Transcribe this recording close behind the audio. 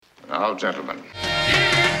Now, gentlemen.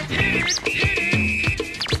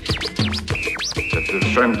 The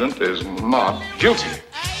defendant is not guilty.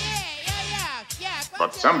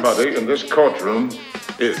 But somebody in this courtroom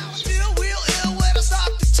is.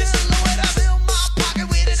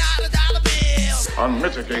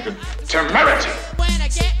 Unmitigated temerity.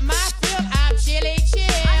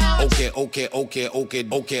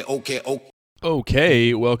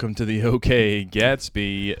 Okay, welcome to the OK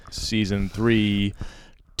Gatsby Season 3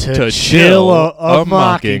 To Chill A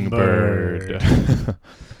Mockingbird.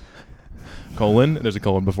 Colon. There's a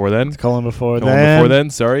colon before then. Colon before then.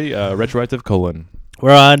 Sorry. Retroactive colon.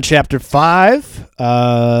 We're on Chapter 5.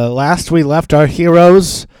 Last we left our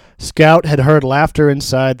heroes, Scout had heard laughter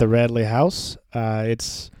inside the Radley house.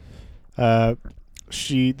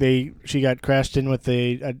 She got crashed in with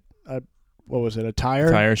a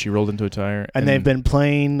tire? Tire. She rolled into a tire. And they've been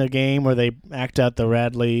playing a game where they act out the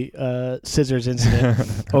Radley scissors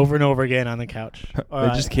incident over and over again on the couch. They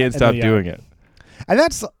just can't stop doing it. And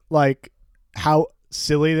that's like how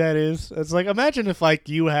silly that is. It's like, imagine if like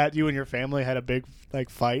you and your family had a big like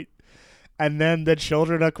fight, and then the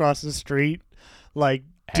children across the street like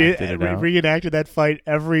reenacted that fight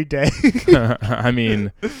every day. I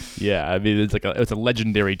mean, yeah. I mean, it's a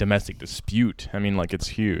legendary domestic dispute. I mean, like, it's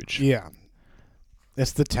huge. Yeah.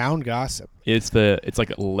 It's the town gossip. It's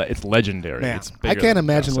legendary. Man, it's I can't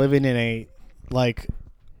imagine living in a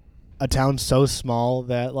town so small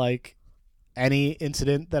that like any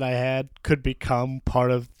incident that I had could become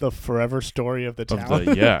part of the forever story of the town.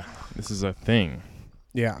 This is a thing.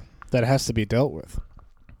 Yeah, that has to be dealt with.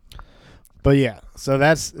 But yeah, so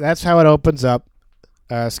that's how it opens up.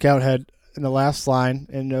 Scout had in the last line,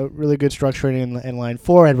 and a really good structuring in line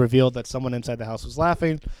 4, had revealed that someone inside the house was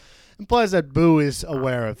laughing. Implies that Boo is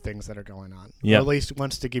aware of things that are going on. Yeah. Or at least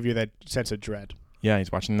wants to give you that sense of dread. Yeah,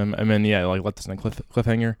 he's watching them. I mean, yeah, like, let this in a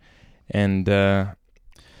cliffhanger. And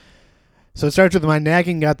so it starts with my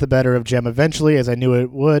nagging got the better of Jem eventually, as I knew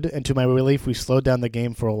it would, and to my relief, we slowed down the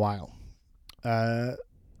game for a while.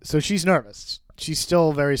 So she's nervous. She's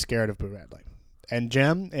still very scared of Boo Radley. And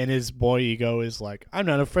Jem, and his boy ego, is like, I'm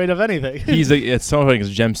not afraid of anything. It's so funny because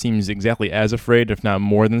Jem seems exactly as afraid, if not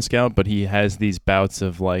more than Scout, but he has these bouts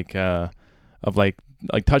of touch, like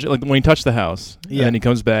when he touched the house, and then he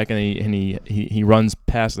comes back and he runs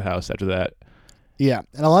past the house after that. Yeah,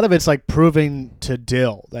 and a lot of it's like proving to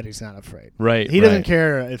Dill that he's not afraid. Right. He doesn't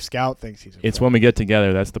care if Scout thinks he's afraid. It's when we get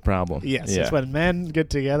together that's the problem. Yes, yeah. It's when men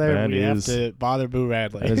get together we have to bother Boo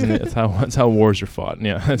Radley. That's how wars are fought.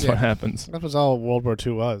 Yeah, that's what happens. That was all World War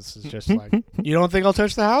II was. It's just like, you don't think I'll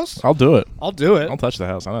touch the house? I'll do it. I'll do it. I'll touch the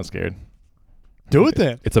house. I'm not scared. Do it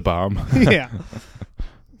then. It's a bomb. Yeah.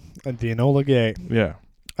 And the Enola Gay.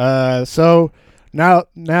 Yeah. So now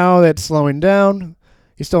that slowing down,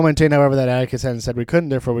 he still maintained, however, that Atticus hadn't said we couldn't,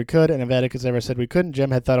 therefore we could, and if Atticus ever said we couldn't,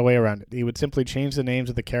 Jem had thought a way around it. He would simply change the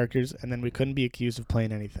names of the characters, and then we couldn't be accused of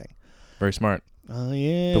playing anything. Very smart. Oh,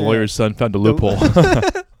 yeah. The lawyer's son found a loophole.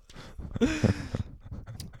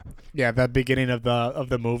 Yeah, that beginning of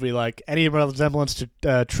the movie, like any resemblance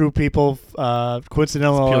to true people,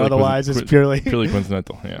 coincidental or otherwise, is purely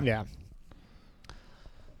coincidental. Yeah. Yeah.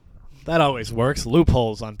 That always works.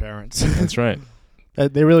 Loopholes on parents. That's right.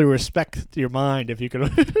 They really respect your mind if you can.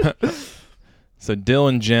 So Dill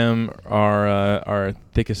and Jem are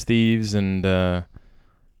thick as thieves, and they're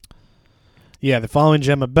following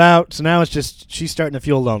Jem about. So now it's just she's starting to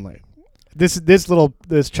feel lonely. This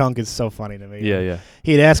chunk is so funny to me. Yeah.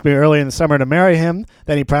 He'd asked me early in the summer to marry him,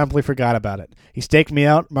 then he promptly forgot about it. He staked me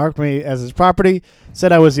out, marked me as his property,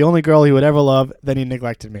 said I was the only girl he would ever love, then he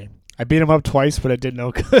neglected me. I beat him up twice, but it did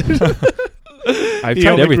no good. I've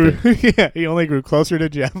tried everything. He only grew closer to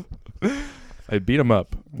Jem. I beat him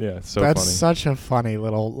up. Yeah, it's so That's funny. such a funny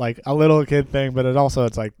little, like, a little kid thing, but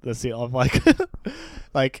it's like the seal of like,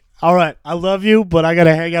 like, all right, I love you, but I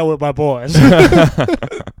gotta hang out with my boys.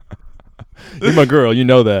 You're my girl, you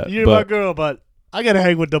know that. You're my girl, but I gotta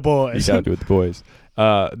hang with the boys. You gotta do it with the boys.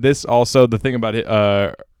 This also, the thing about it,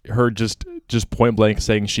 her just point blank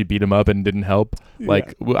saying she beat him up and didn't help.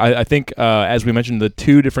 Like, I think, as we mentioned, the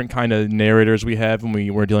two different kind of narrators we have when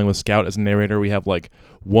we were dealing with Scout as a narrator, we have like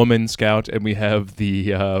woman Scout and we have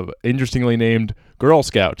the interestingly named Girl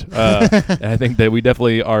Scout. And I think that we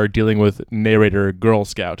definitely are dealing with narrator Girl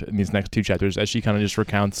Scout in these next two chapters as she kind of just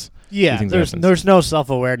recounts. Yeah, there's no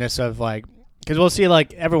self-awareness of like, because we'll see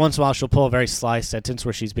like every once in a while she'll pull a very sly sentence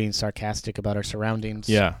where she's being sarcastic about her surroundings.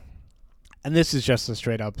 Yeah. And this is just a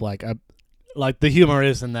straight up like like the humor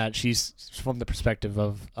is in that she's from the perspective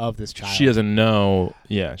of this child. She doesn't know.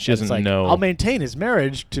 Yeah, she doesn't like, know. I'll maintain his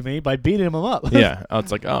marriage to me by beating him up. Yeah,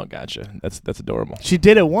 it's like, oh, gotcha. That's adorable. She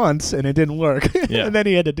did it once and it didn't work. Yeah. And then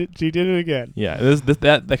she did it again. Yeah,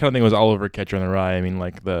 that kind of thing was all over Catcher in the Rye. I mean,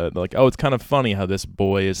 like oh, it's kind of funny how this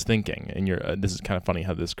boy is thinking, and this is kind of funny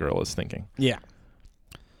how this girl is thinking. Yeah.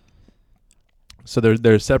 So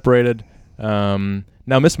they're separated.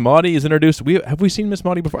 Now Miss Maudie is introduced. Have we seen Miss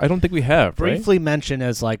Maudie before? I don't think we have. Briefly mentioned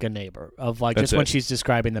as like a neighbor of like That's just when it. she's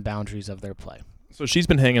describing the boundaries of their play. So she's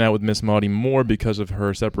been hanging out with Miss Maudie more because of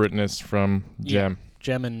her separateness from Jem. Yeah.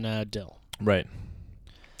 Jem and Dill. Right.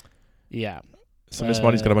 Yeah. So Miss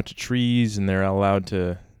Maudie's got a bunch of trees, and they're allowed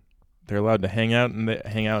to hang out in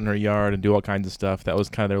her yard and do all kinds of stuff. That was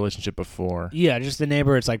kind of their relationship before. Yeah, just the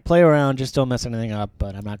neighbor. It's like play around, just don't mess anything up,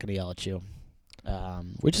 but I'm not going to yell at you.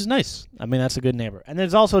 Which is nice. I mean, that's a good neighbor. And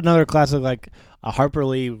there's also another classic, like a Harper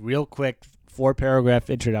Lee, real quick 4-paragraph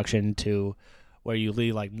introduction to where you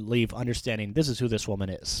leave understanding this is who this woman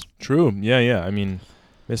is. True. Yeah. I mean,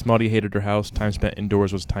 Miss Maudie hated her house. Time spent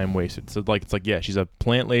indoors was time wasted. So it's like, yeah, she's a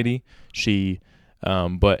plant lady. She,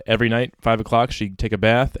 but every night, 5:00, she'd take a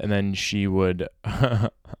bath, and then she would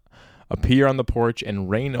appear on the porch and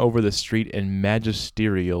reign over the street in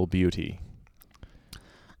magisterial beauty.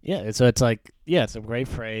 Yeah, so it's like, yeah, it's a great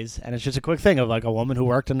phrase, and it's just a quick thing of like a woman who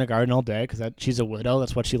worked in the garden all day because she's a widow.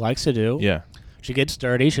 That's what she likes to do. Yeah. She gets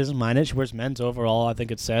dirty. She doesn't mind it. She wears men's overall, I think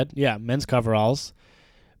it said. Yeah, men's coveralls.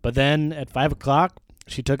 But then at 5:00,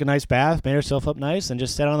 she took a nice bath, made herself up nice, and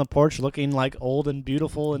just sat on the porch looking like old and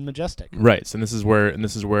beautiful and majestic. Right. So this is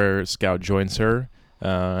where Scout joins her,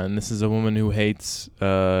 and this is a woman who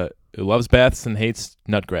who loves baths and hates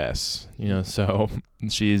nutgrass. So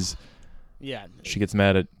she gets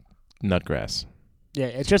mad at nutgrass. Yeah,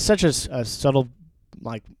 it's just such a subtle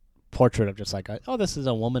like portrait of just like, oh, this is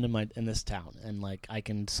a woman in this town, and like I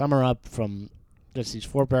can sum her up from just these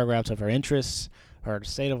 4 paragraphs of her interests, her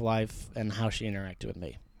state of life, and how she interacted with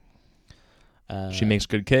me. She makes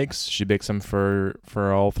good cakes. She bakes them for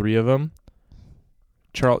all 3 of them.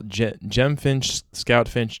 Jem Finch, Scout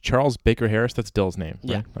Finch, Charles Baker Harris. That's Dill's name.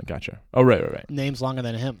 Right? Yeah. I gotcha. Oh, right. Name's longer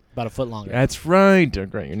than him, about a foot longer. That's right. Oh,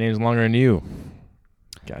 great. Your name's longer than you.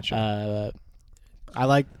 Gotcha. I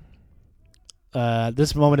like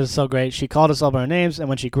this moment is so great. She called us all by our names, and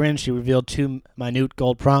when she grinned, she revealed 2 minute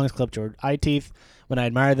gold prongs clipped to her eye teeth. When I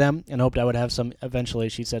admired them and hoped I would have some eventually,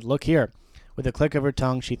 she said, "Look here." With a click of her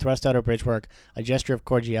tongue, she thrust out her bridge work, a gesture of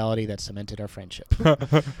cordiality that cemented our friendship.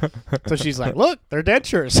 So she's like, "Look, they're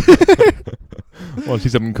dentures." Well,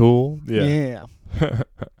 she's something cool. Yeah.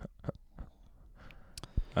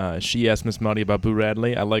 She asked Miss Maudie about Boo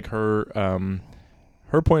Radley. I like her.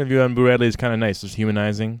 Her point of view on Boo Radley is kind of nice. It's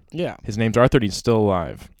humanizing. Yeah. His name's Arthur. He's still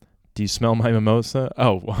alive. Do you smell my mimosa?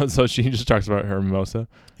 Oh, so she just talks about her mimosa.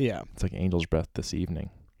 Yeah. It's like angel's breath this evening.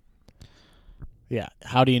 Yeah.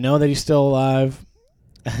 How do you know that he's still alive?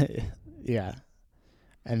 Yeah.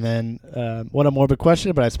 And then, what a morbid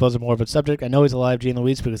question, but I suppose a morbid subject. I know he's alive, Jean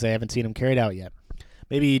Louise, because I haven't seen him carried out yet.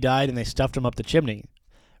 Maybe he died and they stuffed him up the chimney.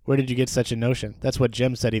 Where did you get such a notion? That's what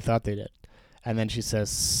Jim said he thought they did. And then she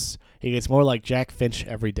says, he gets more like Jack Finch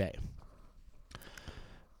every day.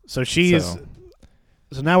 So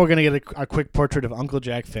So now we're going to get a quick portrait of Uncle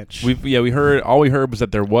Jack Finch. We heard was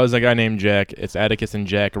that there was a guy named Jack. It's Atticus and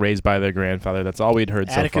Jack raised by their grandfather. That's all we'd heard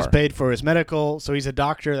so far. Atticus paid for his medical, so he's a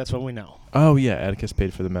doctor. That's what we know. Oh, yeah. Atticus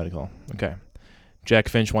paid for the medical. Okay. Jack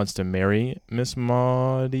Finch wants to marry Miss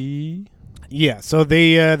Maudie. Yeah, so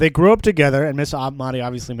they grew up together, and Miss Maudie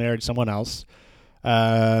obviously married someone else.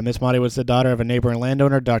 Miss Maudie was the daughter of a neighboring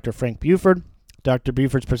landowner, Dr. Frank Buford. Dr.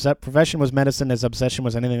 Buford's profession was medicine. His obsession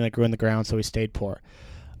was anything that grew in the ground, so he stayed poor.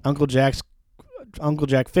 Uncle Jack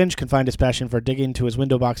Finch confined his passion for digging to his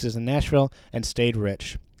window boxes in Nashville and stayed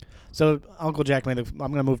rich. So Uncle Jack I'm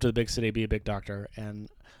going to move to the big city, be a big doctor, and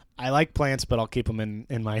I like plants, but I'll keep them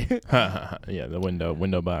in my yeah, the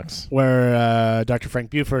window box. Where Dr. Frank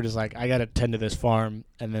Buford is like, I got to tend to this farm,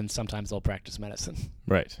 and then sometimes they'll practice medicine.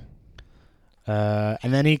 Right.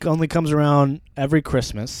 And then he only comes around every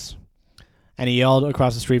Christmas. And he yelled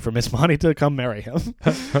across the street for Miss Maudie to come marry him.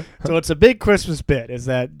 So it's a big Christmas bit, is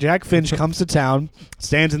that Jack Finch comes to town,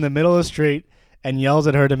 stands in the middle of the street, and yells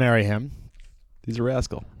at her to marry him. He's a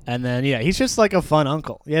rascal. And then, yeah, he's just like a fun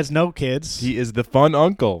uncle. He has no kids. He is the fun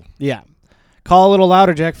uncle. Yeah. Call a little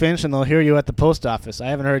louder, Jack Finch, and they'll hear you at the post office. I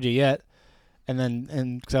haven't heard you yet.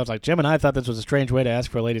 And so I was like, Jim and I thought this was a strange way to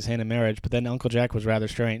ask for a lady's hand in marriage, but then Uncle Jack was rather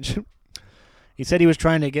strange. He said he was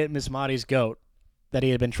trying to get Miss Maudie's goat. that he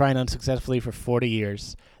had been trying unsuccessfully for 40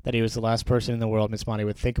 years, that he was the last person in the world Miss Monty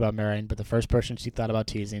would think about marrying, but the first person she thought about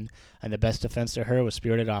teasing, and the best defense to her was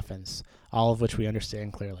spirited offense, all of which we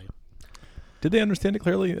understand clearly. Did they understand it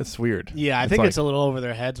clearly? It's weird. Yeah, I think it's a little over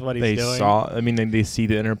their heads what he's doing. They see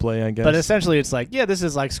the interplay, I guess. But essentially it's like, yeah, this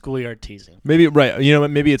is like schoolyard teasing. Maybe, right. You know,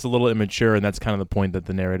 maybe it's a little immature, and that's kind of the point that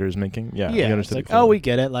the narrator is making. Yeah, it's like, oh, we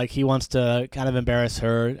get it. Like, he wants to kind of embarrass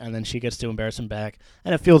her, and then she gets to embarrass him back,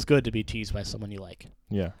 and it feels good to be teased by someone you like.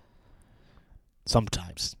 Yeah.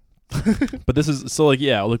 Sometimes. But this is, so, like,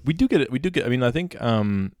 yeah, look, we do get it. I mean, I think,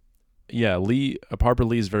 Harper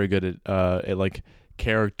Lee is very good at like,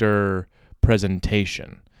 character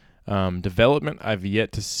presentation. Development, I've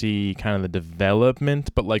yet to see kind of the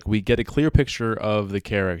development, but like we get a clear picture of the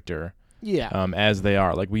character as they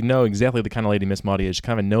are. Like we know exactly the kind of lady Miss Maudie is. She's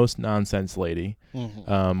kind of a no-nonsense lady,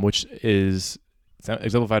 which is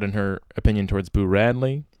exemplified in her opinion towards Boo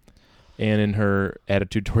Radley and in her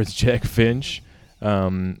attitude towards Jack Finch.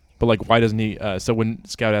 But like, why doesn't he... so when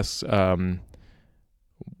Scout asks,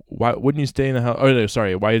 why wouldn't you stay in the house? Oh, no,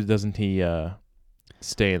 sorry. Why doesn't he... why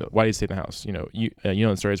do you stay in the house? You know, you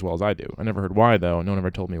know the story as well as I do. I never heard why, though. No one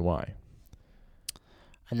ever told me why.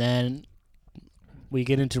 And then we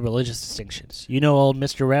get into religious distinctions. You know, old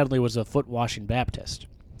Mr. Radley was a foot-washing Baptist.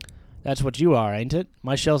 That's what you are, ain't it?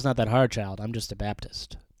 My shell's not that hard, child. I'm just a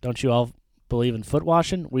Baptist. Don't you all believe in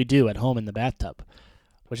foot-washing? We do, at home in the bathtub.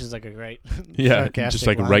 Which is like a great sarcastic just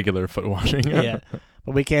like line. Regular foot-washing. Yeah,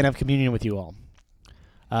 but we can't have communion with you all.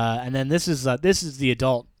 And then this is the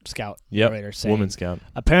adult Scout narrator saying, Woman Scout.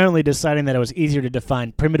 Apparently deciding that it was easier to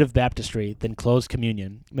define primitive baptistry than closed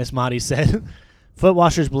communion, Miss Maudie said, foot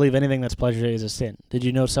washers believe anything that's pleasure is a sin. Did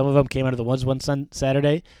you know some of them came out of the woods one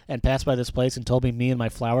Saturday and passed by this place and told me and my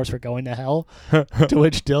flowers were going to hell? To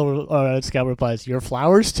which Scout replies, your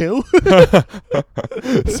flowers too?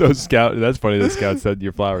 So Scout, that's funny that Scout said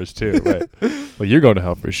your flowers too. Right. Well, you're going to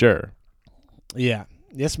hell for sure. Yeah.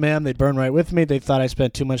 Yes, ma'am, they burned right with me. They thought I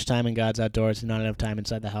spent too much time in God's outdoors and not enough time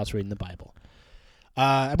inside the house reading the Bible.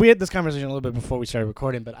 We had this conversation a little bit before we started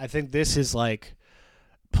recording, but I think this is like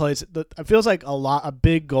it feels like a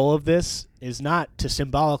big goal of this is not to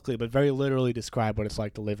symbolically, but very literally describe what it's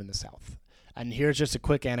like to live in the South. And here's just a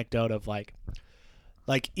quick anecdote of like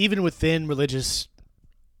even within religious,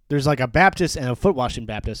 there's like a Baptist and a foot washing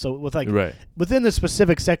Baptist. So with within the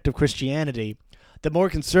specific sect of Christianity, the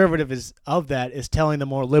more conservative is telling the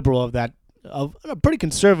more liberal of a pretty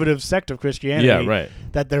conservative sect of Christianity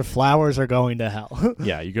that their flowers are going to hell.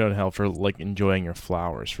 Yeah, you go to hell for like enjoying your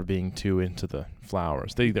flowers, for being too into the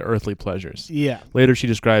flowers, the earthly pleasures. Yeah. Later she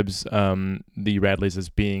describes the Radleys as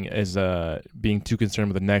being too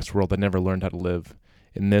concerned with the next world that never learned how to live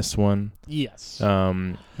in this one. Yes.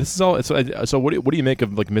 This is all. So what do you make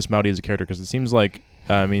of like Miss Maudie as a character? Because it seems like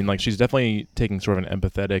she's definitely taking sort of an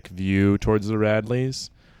empathetic view towards the Radleys.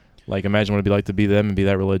 Like, imagine what it'd be like to be them and be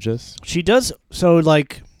that religious. She does. So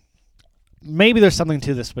like, maybe there's something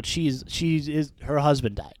to this, but her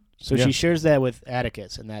husband died, so she shares that with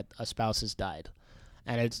Atticus, and that a spouse has died,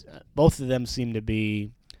 and it's both of them seem to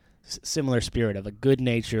be similar spirit of a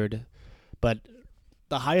good-natured, but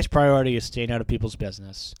the highest priority is staying out of people's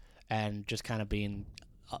business and just kind of being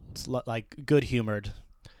like good-humored.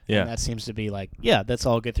 Yeah. And that seems to be like, yeah, that's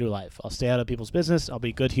all I'll get through life. I'll stay out of people's business. I'll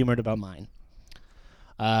be good-humored about mine.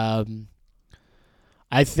 I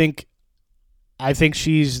think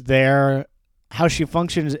she's there. How she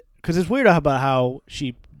functions, because it's weird about how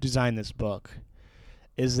she designed this book,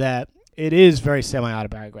 is that it is very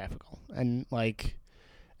semi-autobiographical. And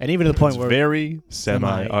even to the point where very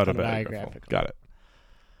semi-autobiographical. Got it.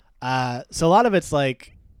 So a lot of it's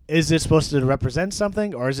like, is this supposed to represent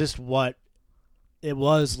something, or is this what it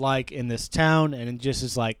was like in this town? And it just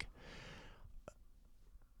is like,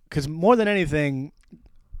 because more than anything,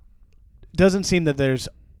 doesn't seem that there's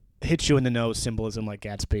hit you in the nose symbolism like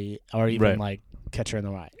Gatsby or even like Catcher in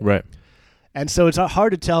the Rye. Right. And so it's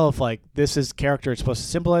hard to tell if like this is character is supposed to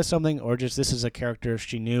symbolize something, or just this is a character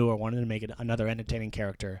she knew or wanted to make it another entertaining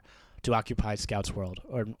character to occupy Scout's world,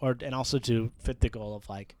 or and also to fit the goal of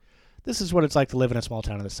like, this is what it's like to live in a small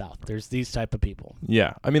town in the South. There's these type of people.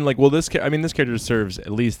 Yeah, I mean, this character serves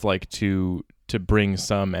at least like to bring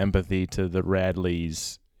some empathy to the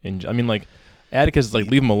Radleys. And I mean, like, Atticus is like,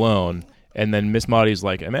 leave him alone, and then Miss Maudie's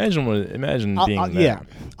like, imagine being there. Yeah,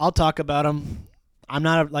 I'll talk about him. I'm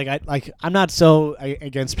not I'm not so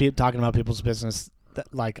against talking about people's business.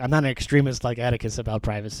 I'm not an extremist like Atticus about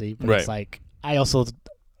privacy, but it's like I also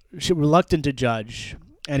reluctant to judge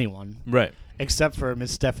anyone. Right. Except for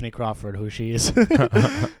Miss Stephanie Crawford, who she is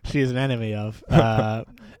an enemy of.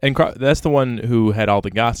 And that's the one who had all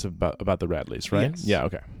the gossip about the Radleys, right? Yes. Yeah,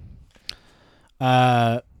 okay.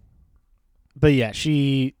 But yeah,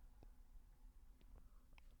 she's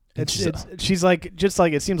like, just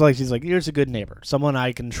like, it seems like she's like, here's a good neighbor, someone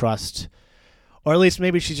I can trust, or at least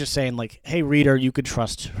maybe she's just saying like, hey reader, you could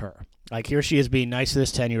trust her. Like, here she is being nice to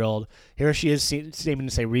this 10-year-old. Here she is seeming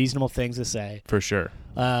to say reasonable things to say. For sure.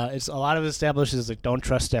 It's a lot of establishes like, don't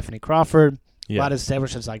trust Stephanie Crawford. Yeah. A lot of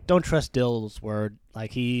establishes like, don't trust Dill's word.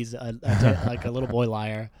 Like, he's like a little boy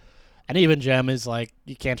liar. And even Jem is like,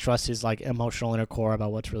 you can't trust his like emotional inner core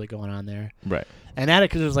about what's really going on there. Right. And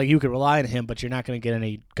Atticus is like, you could rely on him, but you're not going to get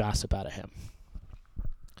any gossip out of him.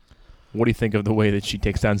 What do you think of the way that she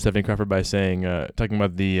takes down Stephanie Crawford by saying, talking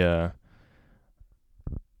about the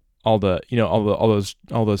all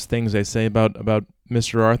those things they say about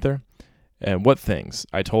Mr. Arthur, and what things?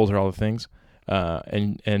 I told her all the things,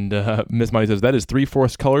 and Miss Molly says that is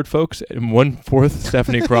 3/4 colored folks and 1/4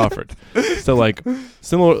 Stephanie Crawford. So like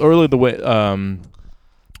similar earlier the way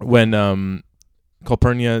when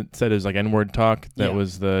Calpurnia said it was like N-word talk. That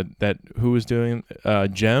was that who was doing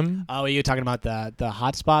Jem? Oh, are you talking about the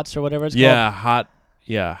hot spots or whatever it's called? Hot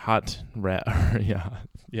rat.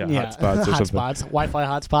 Hot spots or something. Wi-Fi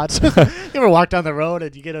hotspots. You ever walk down the road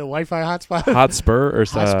and you get a Wi-Fi hotspot? Hot spur or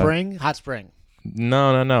Hot spring.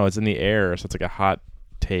 No. It's in the air, so it's like a hot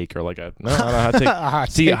take or like a hot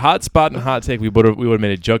take. See, hot spot and hot take. We would have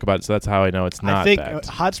made a joke about it, so that's how I know it's not. I think that.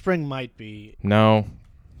 hot spring might be. No,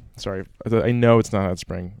 sorry, I know it's not hot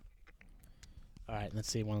spring. All right, let's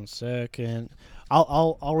see. 1 second.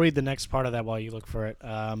 I'll read the next part of that while you look for it.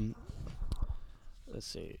 Let's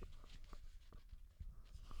see.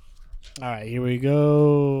 All right, here we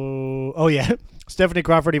go. Oh, yeah. Stephanie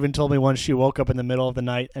Crawford even told me once she woke up in the middle of the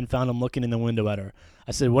night and found him looking in the window at her.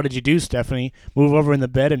 I said, what did you do, Stephanie? Move over in the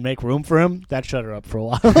bed and make room for him? That shut her up for a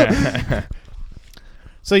while.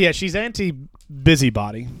 So, yeah, she's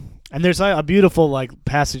anti-busybody. And there's a beautiful like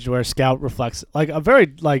passage where Scout reflects like a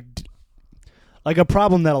very like a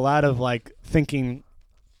problem that a lot of like thinking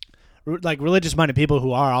like religious-minded people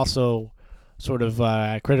who are also sort of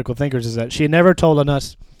critical thinkers is that she had never told on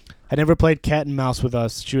us, had never played cat and mouse with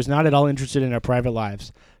us. She was not at all interested in our private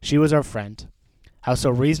lives. She was our friend. How so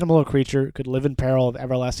reasonable a creature could live in peril of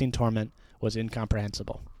everlasting torment was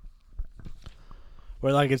incomprehensible.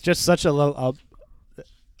 Where like it's just such a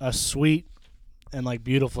sweet and like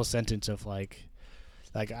beautiful sentence of like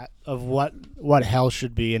of what hell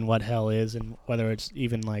should be and what hell is, and whether it's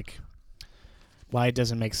even like why it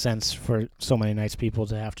doesn't make sense for so many nice people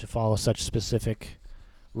to have to follow such specific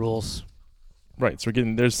rules. Right. So we're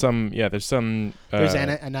getting there's some there's an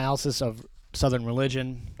analysis of Southern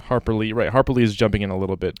religion. Harper Lee, right? Harper Lee is jumping in a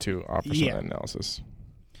little bit to offer some analysis.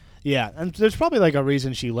 Yeah, and there's probably like a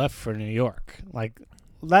reason she left for New York. Like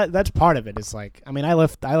that's part of it. It's like, I mean, I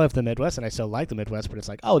left the Midwest and I still like the Midwest, but it's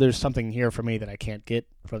like, oh, there's something here for me that I can't get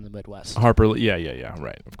from the Midwest. Harper Lee, yeah,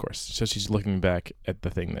 right, of course. So she's looking back at the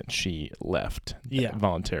thing that she left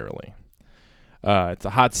voluntarily. It's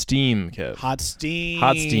a hot steam, Kev. Hot steam.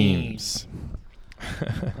 Hot steams.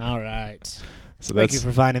 All right. So thank you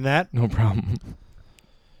for finding that. No problem.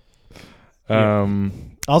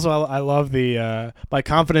 Also, I love the my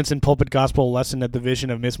confidence in pulpit gospel lesson at the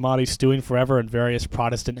vision of Miss Maudie stewing forever in various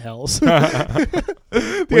Protestant hells. The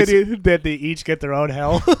idea that they each get their own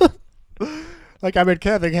hell. Like, I'm in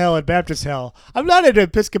Catholic hell and Baptist hell. I'm not in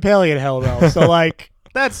Episcopalian hell, though. So, like,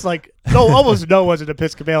 that's like, almost no one's in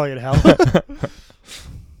Episcopalian hell.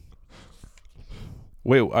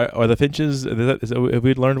 Wait, are the Finches, have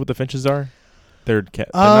we learned what the Finches are? They're not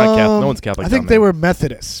Catholic. No one's Catholic. I think they were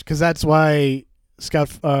Methodists, because that's why Scout,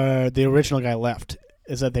 the original guy left,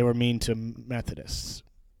 is that they were mean to Methodists.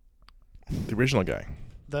 The original guy.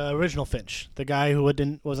 The original Finch, the guy who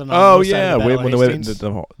wasn't on the side of the Battle of Hastings.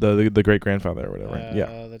 the great grandfather or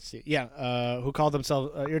whatever. Let's see. Who called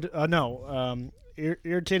themselves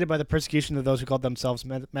irritated by the persecution of those who called themselves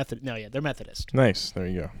Methodist. No, they're Methodist. Nice. There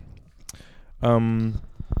you go.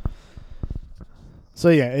 So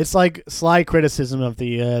yeah, it's like sly criticism of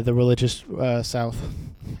the religious South.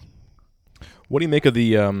 What do you make of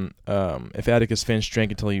the if Atticus Finch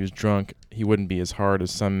drank until he was drunk, he wouldn't be as hard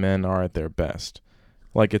as some men are at their best?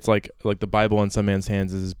 Like it's like the Bible in some man's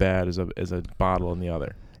hands is as bad as a bottle in the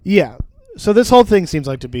other. Yeah. So this whole thing seems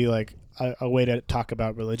like to be like a way to talk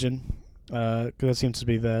about religion, because it seems to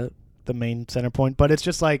be the main center point. But it's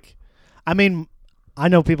just like, I mean, I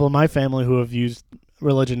know people in my family who have used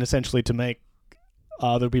religion essentially to make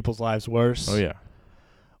other people's lives worse. Oh yeah.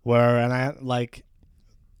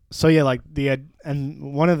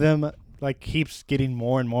 And one of them like keeps getting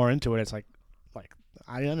more and more into it. It's like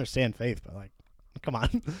I understand faith, but like, come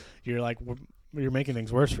on, you're like you're making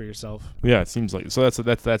things worse for yourself. Yeah, it seems like so.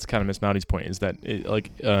 That's kind of Miss Mouty's point is that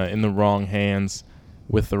in the wrong hands,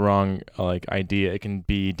 with the wrong idea, it can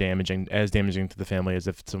be damaging to the family as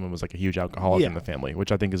if someone was like a huge alcoholic in the family,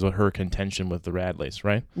 which I think is what her contention with the Radleys,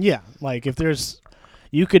 right? Yeah, like if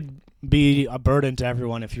you could be a burden to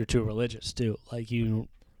everyone if you're too religious too. Like you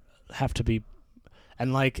have to be,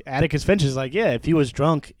 and like Atticus Finch is like, yeah, if he was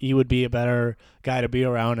drunk, he would be a better guy to be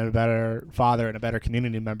around and a better father and a better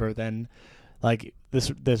community member than like this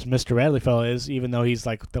Mr. Radley fellow is, even though he's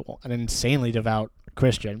like an insanely devout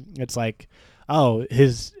Christian. It's like, oh,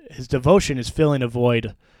 his devotion is filling a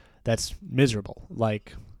void that's miserable.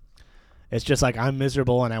 Like, it's just like, I'm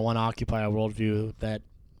miserable and I want to occupy a worldview that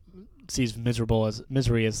sees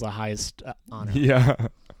misery as the highest honor. Yeah.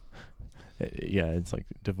 Yeah, it's like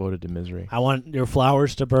devoted to misery. I want your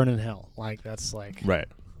flowers to burn in hell. Like, that's like... Right.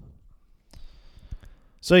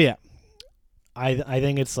 So, yeah. I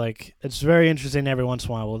think it's like, it's very interesting every once in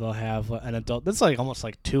a while they'll have an adult. That's like almost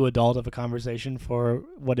like too adult of a conversation for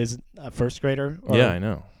what is a first grader. Yeah, I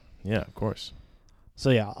know. Yeah, of course. So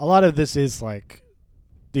yeah, a lot of this is like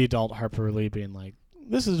the adult Harper Lee being like,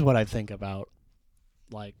 this is what I think about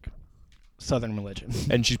like Southern religion.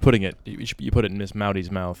 And she's putting it, you put it in Miss Mouty's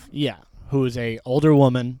mouth. Yeah, who is a older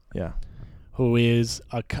woman. Yeah. Who is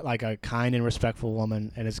a kind and respectful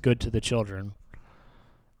woman and is good to the children.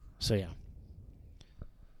 So yeah.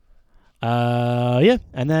 Yeah,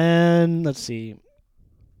 and then let's see.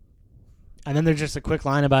 And then there's just a quick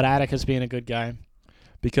line about Atticus being a good guy.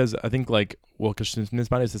 Because I think because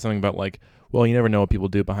Miss Mouty says something about you never know what people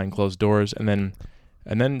do behind closed doors, and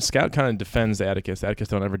then Scout kind of defends Atticus. Atticus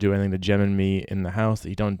don't ever do anything to Jem and me in the house that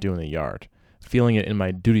you don't do in the yard, feeling it in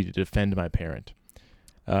my duty to defend my parent.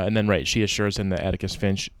 And then she assures him that Atticus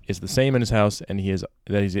Finch is the same in his house and he is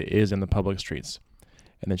in the public streets.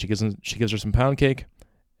 And then she gives her some pound cake.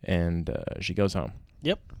 And she goes home.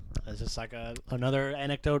 Yep. It's just like another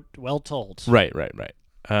anecdote well told. Right.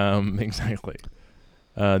 Exactly.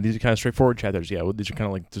 These are kind of straightforward chapters. Yeah, these are kind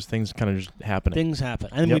of like just things kind of just happening. Things happen.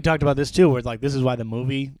 And we talked about this too, where this is why the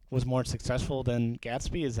movie was more successful than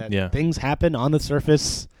Gatsby, is that things happen on the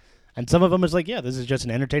surface. And some of them is this is just an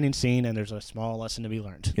entertaining scene and there's a small lesson to be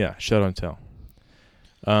learned. Yeah, show don't tell.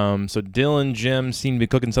 So Dill and Jem seem to be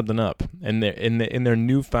cooking something up. And they're in their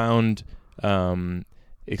newfound...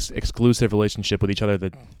 exclusive relationship with each other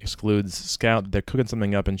that excludes Scout. They're cooking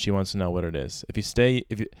something up, and she wants to know what it is. If you stay,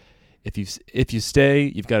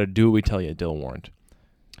 you've got to do what we tell you. Dill warned.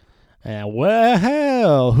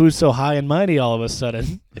 Well, who's so high and mighty all of a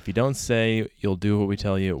sudden? If you don't say you'll do what we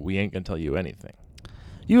tell you, we ain't gonna tell you anything.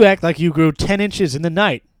 You act like you grew 10 inches in the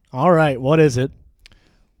night. All right, what is it?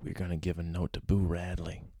 We're gonna give a note to Boo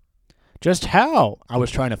Radley. Just how? I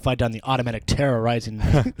was trying to fight down the automatic terrorizing.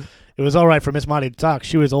 It was all right for Miss Monty to talk.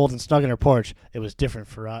 She was old and snug in her porch. It was different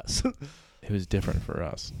for us. It was different for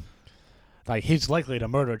us. Like, he's likely to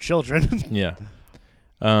murder children. Yeah.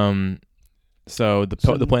 So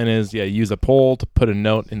the plan is, use a pole to put a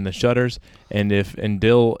note in the shutters, and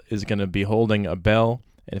Dill is going to be holding a bell,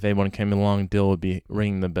 and if anyone came along, Dill would be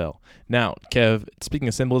ringing the bell. Now, Kev, speaking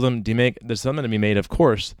of symbolism, there's something to be made, of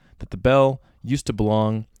course, that the bell used to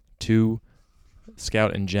belong to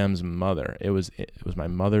Scout and Jem's mother. It was my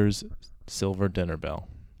mother's silver dinner bell.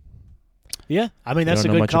 Yeah, I mean that's a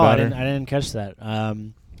good call. I didn't catch that.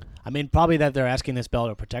 I mean probably that they're asking this bell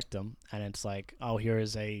to protect them, and it's like, oh,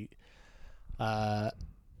 here's a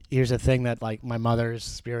thing that like my mother's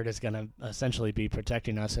spirit is going to essentially be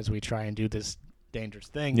protecting us as we try and do this dangerous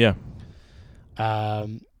thing. Yeah.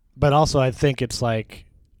 But also I think it's like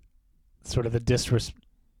sort of the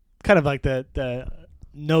kind of like the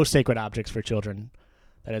no sacred objects for children.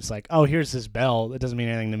 That it's like, oh, here's this bell. It doesn't mean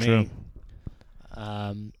anything to me.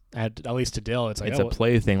 At least to Dill, it's like... It's a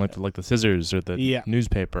play thing, like the scissors or the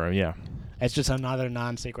newspaper, yeah. It's just another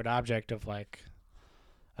non-sacred object of like...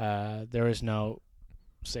 there is no...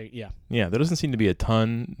 Yeah, there doesn't seem to be a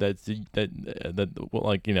ton that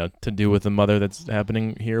to do with the mother that's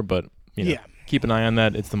happening here, but keep an eye on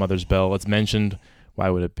that. It's the mother's bell. It's mentioned. Why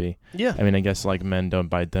would it be? Yeah. I mean, I guess men don't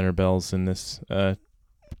buy dinner bells in this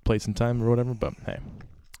place and time or whatever, but hey.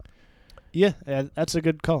 Yeah, that's a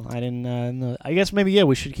good call. I didn't know. I guess maybe,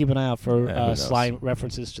 we should keep an eye out for sly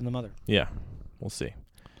references to the mother. Yeah, we'll see.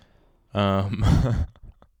 All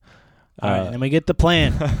right, and then we get the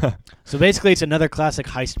plan. So basically, it's another classic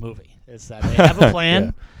heist movie. It's that they have a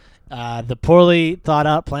plan, the poorly thought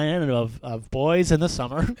out plan of boys in the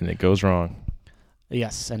summer. And it goes wrong.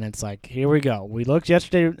 Yes, and it's like, here we go. We looked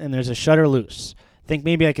yesterday, and there's a shutter loose. Think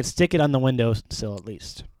maybe I could stick it on the windowsill at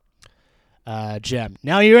least. Jem,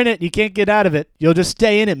 now you're in it. You can't get out of it. You'll just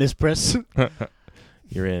stay in it, Miss Priss.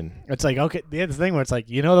 You're in. It's like, okay, the thing where it's like,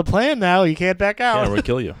 you know the plan now. You can't back out. Yeah, we'll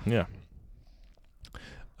kill you. Yeah.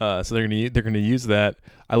 So they're gonna use that.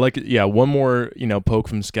 I like it. Yeah, one more poke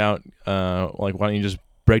from Scout. Like, why don't you just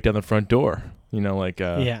break down the front door?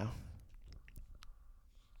 Yeah.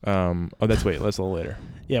 Oh, let's a little later.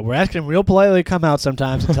 Yeah, we're asking him real politely to come out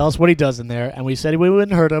sometimes and tell us what he does in there, and we said we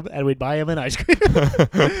wouldn't hurt him, and we'd buy him an ice cream.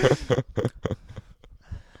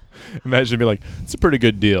 Imagine being like, it's a pretty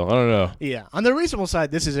good deal. I don't know. Yeah. On the reasonable side,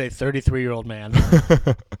 this is a 33-year-old man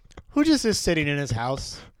who just is sitting in his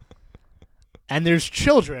house, and there's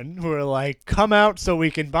children who are like, come out so we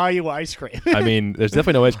can buy you ice cream. I mean, there's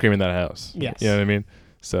definitely no ice cream in that house. Yes. You know what I mean?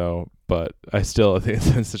 So, but I still think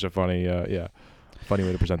it's such a funny, funny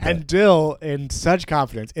way to present that. And Dill, in such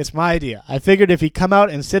confidence, it's my idea. I figured if he'd come out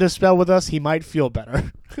and sit a spell with us, he might feel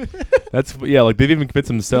better. Like they've even convinced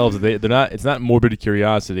themselves that they're not. It's not morbid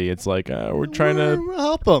curiosity. It's like we're trying to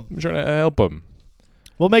help him. We're trying to help him.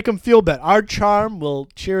 We'll make him feel better. Our charm will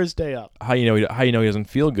cheer his day up. How you know he doesn't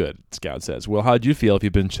feel good? Scout says. Well, how'd you feel if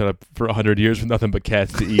you've been shut up for 100 years with nothing but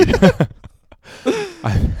cats to eat?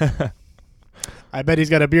 I bet he's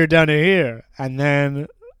got a beard down to here. And then,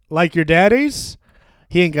 like your daddy's,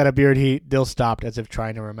 he ain't got a beard. Dill stopped as if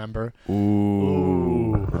trying to remember.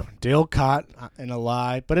 Ooh. Dill caught in a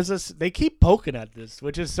lie. But they keep poking at this,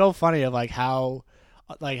 which is so funny of how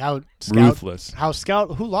Scout, ruthless. How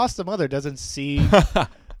Scout, who lost a mother, doesn't see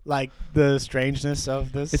like the strangeness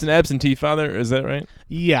of this. It's an absentee father, is that right?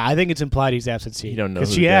 Yeah, I think it's implied he's absentee. You don't know.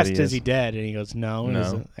 Because she asked, "Is he dead?" And he goes, "No."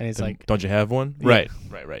 No. And he's like, "Don't you have one?" Yeah.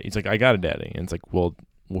 Right. He's like, "I got a daddy," and it's like, "Well,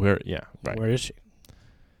 where?" Yeah, right. Where is she?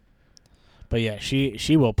 But yeah,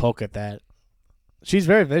 she will poke at that. She's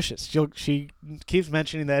very vicious. She keeps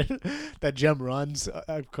mentioning that Jem runs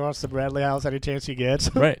across the Bradley house any chance she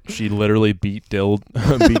gets. Right. She literally beat Dill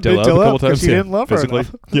up a couple times. She didn't love physically. her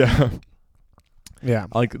enough. Yeah. Yeah.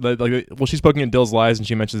 Well, she's poking at Dill's lies, and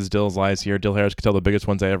she mentions Dill's lies here. Dill Harris could tell the biggest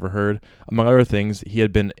ones I ever heard. Among other things, he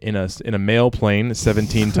had been in a mail plane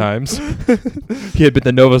 17 times. He had been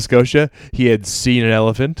to Nova Scotia. He had seen an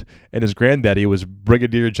elephant, and his granddaddy was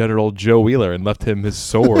Brigadier General Joe Wheeler and left him his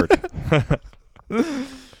sword. Been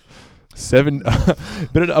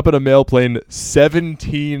up in a mail plane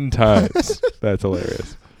 17 times. That's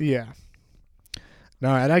hilarious. Yeah.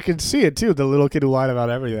 No, and I can see it too. The little kid who lied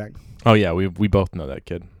about everything. Oh yeah, we both know that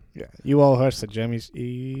kid. Yeah, you all heard the Jimmy's.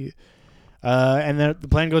 And then the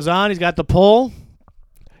plane goes on. He's got the pole.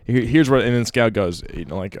 Here's where, and then Scout goes,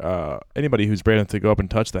 anybody who's brave enough to go up and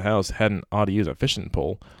touch the house ought to use a fishing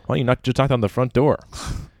pole. Why don't you just knock down the front door?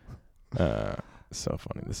 So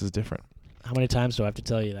funny. This is different. How many times do I have to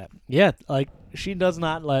tell you that? Yeah, like she does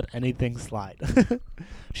not let anything slide.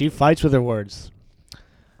 She fights with her words.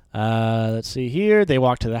 Let's see here. They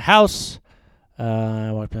walk to the house.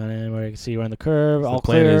 Walk down in where you can see around the curve. So all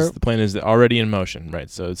clear. The plane is already in motion, right?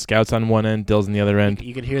 So Scout's on one end, Dill's on the other end.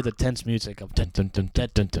 You can hear the tense music of.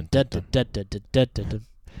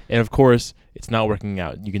 And of course, it's not working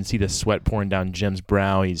out. You can see the sweat pouring down Jim's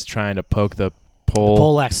brow. He's trying to poke the pole. The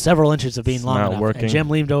pole lacks several inches of being It's long not enough, working. and Jim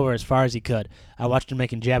leaned over as far as he could. I watched him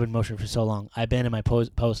making jabbing motion for so long. I abandoned my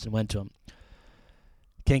post and went to him.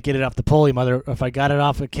 Can't get it off the pole, you mother. If I got it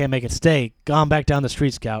off, I can't make it stay. Gone back down the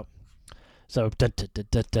street, Scout. So,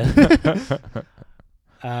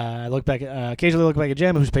 I look back. Occasionally look back at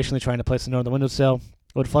Jem, who's patiently trying to place the note on the windowsill.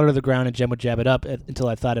 It would flutter to the ground, and Jem would jab it up until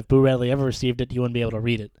I thought if Boo Radley ever received it, he wouldn't be able to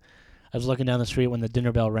read it. I was looking down the street when the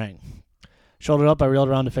dinner bell rang. Shouldered up, I reeled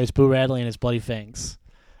around to face Boo Radley and his bloody fangs.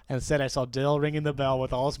 And instead, I saw Dill ringing the bell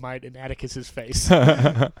with all his might in Atticus's face.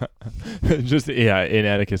 Just in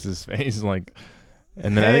Atticus's face, like,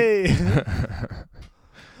 and then Hey!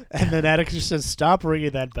 And then Atticus says, "Stop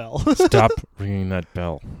ringing that bell." Stop ringing that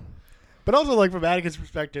bell. But also, like, from Atticus'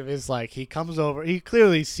 perspective, is like he comes over. He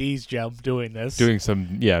clearly sees Jem doing this. Doing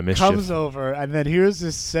some, mischief. Comes over, and then here's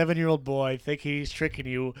this 7-year-old boy thinking he's tricking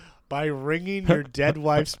you by ringing your dead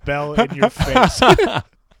wife's bell in your face.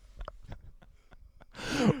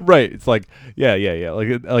 Right. It's like, yeah.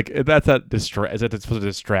 Like that's not is that supposed to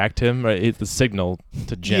distract him? Right? It's the signal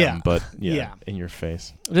to Jem, Yeah. but Yeah. in your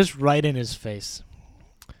face. Just right in his face.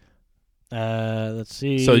 Let's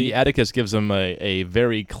see. So Atticus gives him a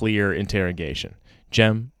very clear interrogation.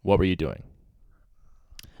 Jem, what were you doing?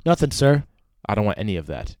 Nothing, sir. I don't want any of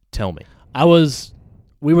that. Tell me.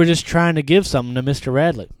 We were just trying to give something to Mr.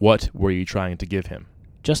 Radley. What were you trying to give him?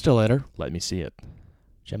 Just a letter. Let me see it.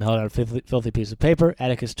 Jem held out a filthy piece of paper.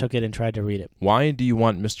 Atticus took it and tried to read it. Why do you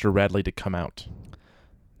want Mr. Radley to come out?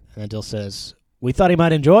 And then Dill says, "We thought he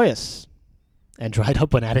might enjoy us." And dried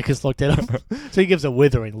up when Atticus looked at him. So he gives a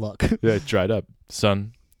withering look. Yeah, it dried up.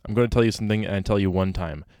 Son, I'm going to tell you something, and I tell you one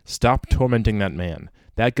time. Stop tormenting that man.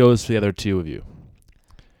 That goes for the other two of you.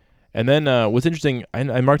 And then what's interesting,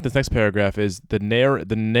 I marked this next paragraph, is the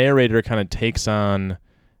narrator kind of takes on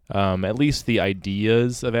at least the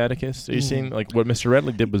ideas of Atticus. Are you seeing like what Mr.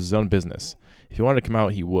 Radley did was his own business? If he wanted to come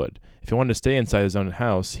out, he would. If he wanted to stay inside his own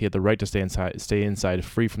house, he had the right to stay inside,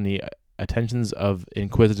 free from the attentions of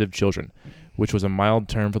inquisitive children, which was a mild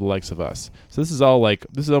term for the likes of us. So this is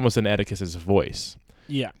almost in Atticus's voice.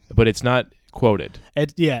 Yeah, but it's not quoted.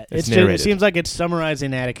 It's narrated. It seems like it's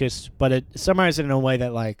summarizing Atticus, but it summarizes it in a way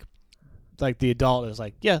that like the adult is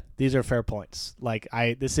like, yeah, these are fair points. Like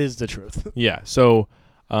this is the truth. Yeah. So,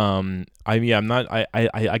 I'm not.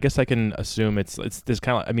 I guess I can assume it's this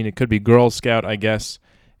kind of. I mean, it could be Girl Scout, I guess,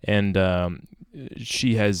 and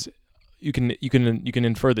she has. You can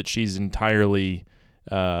infer that she's entirely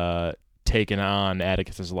taken on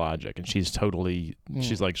Atticus's logic, and she totally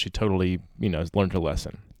learned her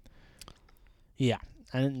lesson. Yeah.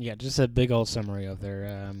 And yeah, just a big old summary of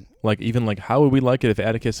their how would we like it if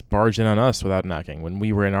Atticus barged in on us without knocking when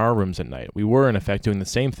we were in our rooms at night? We were in effect doing the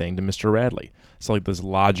same thing to Mr. Radley. It's like this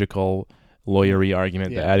logical, lawyery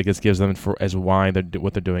argument that Atticus gives them as why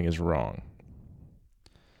what they're doing is wrong.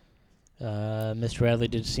 Mr. Radley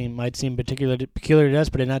might seem peculiar to us,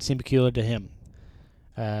 but did not seem peculiar to him.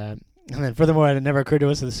 And then furthermore, it had never occurred to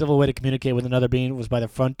us that the civil way to communicate with another being was by the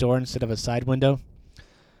front door instead of a side window.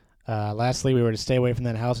 Lastly, we were to stay away from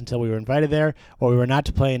that house until we were invited there, or we were not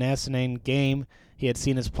to play an asinine game he had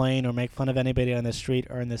seen us playing or make fun of anybody on the street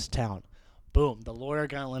or in this town. Boom. The lawyer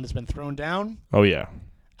gauntlet has been thrown down. Oh, yeah.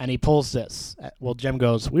 And he pulls this. Well, Jem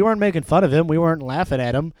goes, we weren't making fun of him. We weren't laughing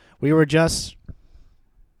at him. We were just...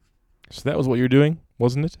 So that was what you were doing,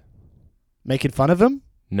 wasn't it? Making fun of him?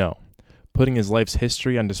 No. Putting his life's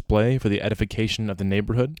history on display for the edification of the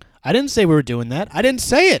neighborhood? I didn't say we were doing that. I didn't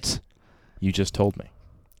say it. You just told me.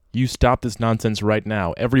 You stop this nonsense right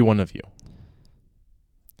now, every one of you.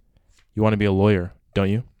 You want to be a lawyer, don't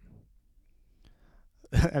you?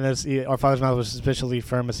 And our father's mouth was suspiciously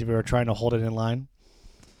firm as if we were trying to hold it in line.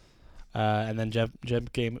 And then Jem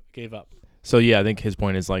gave up. So yeah, I think his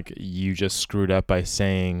point is like you just screwed up by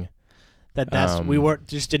saying that's we weren't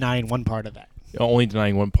just denying one part of that. Only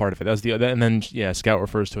denying one part of it. That's the other. And then Scout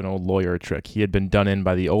refers to an old lawyer trick. He had been done in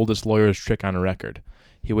by the oldest lawyer's trick on record.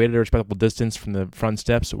 He waited a respectable distance from the front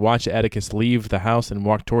steps, watched Atticus leave the house, and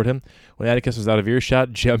walked toward him. When Atticus was out of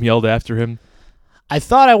earshot, Jem yelled after him, I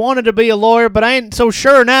thought I wanted to be a lawyer, but I ain't so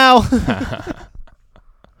sure now.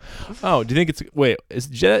 Oh, do you think it's... Wait, is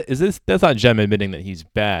this... That's not Jem admitting that he's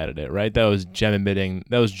bad at it, right? That was Jem admitting...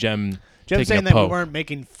 That was Jem taking saying a that poke. we weren't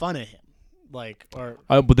making fun of him.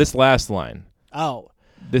 But this last line. Oh.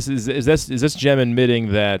 Is this Jem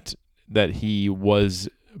admitting that he was...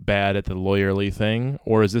 bad at the lawyerly thing,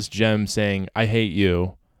 or is this Jem saying I hate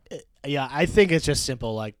you? Yeah, I think it's just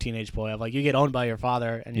simple like teenage boy of like you get owned by your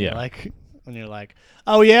father and you're like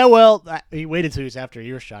oh yeah, well he waited till he was after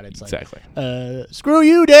earshot. It's exactly. Like screw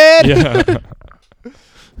you, Dad. Yeah. I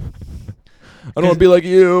don't want to be like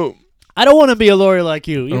you. I don't want to be a lawyer like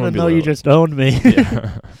you, even though you just owned me.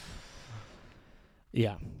 Yeah.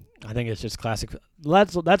 Yeah. I think it's just classic.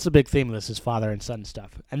 That's a big theme of this is father and son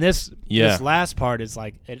stuff. And this last part is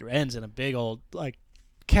like it ends in a big old like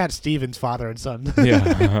Cat Stevens father and son.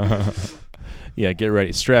 Yeah. Yeah, get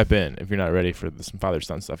ready. Strap in if you're not ready for some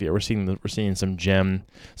father-son stuff. Yeah, we're seeing some Jem.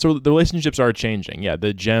 So the relationships are changing. Yeah,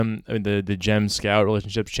 the Jem Scout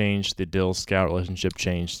relationship changed. The Dill Scout relationship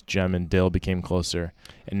changed. Jem and Dill became closer,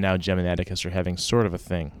 and now Jem and Atticus are having sort of a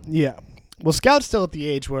thing. Yeah. Well, Scout's still at the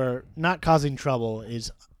age where not causing trouble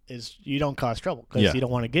is you don't cause trouble because you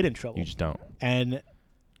don't want to get in trouble. You just don't. And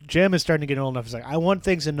Jem is starting to get old enough. It's like I want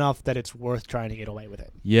things enough that it's worth trying to get away with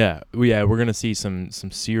it. Yeah, we're gonna see some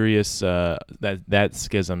serious that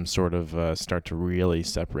schism sort of start to really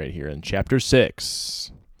separate here in chapter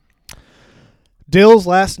 6. Dill's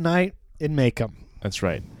last night in Maycomb. That's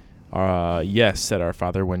right. Yes, said our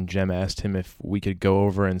father when Jem asked him if we could go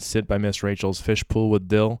over and sit by Miss Rachel's fish pool with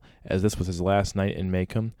Dill, as this was his last night in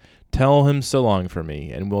Maycomb. Tell him so long for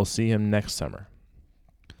me, and we'll see him next summer.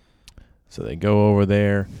 So they go over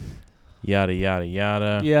there, yada, yada,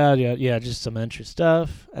 yada. Yeah, just some entry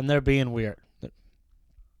stuff, and they're being weird.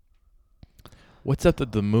 What's up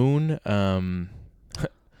with the moon? The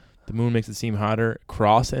moon makes it seem hotter.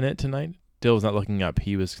 Cross in it tonight? Dill was not looking up.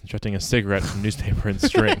 He was constructing a cigarette from newspaper and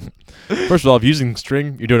string. First of all, if using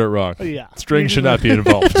string, you're doing it wrong. Yeah. String should not be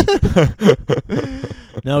involved.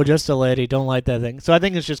 No, just a lady. Don't light that thing. So I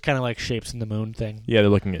think it's just kind of like shapes in the moon thing. Yeah, they're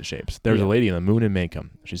looking at shapes. There was a lady in the moon in Maycomb.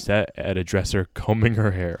 She sat at a dresser combing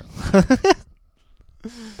her hair.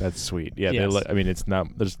 That's sweet. Yeah, Yes. it's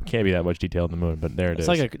not. There can't be that much detail in the moon, but there it It's is.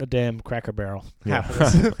 like a damn Cracker Barrel. Yeah.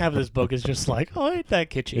 Half of this book is just like, oh, ain't that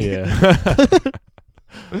kitschy? Yeah.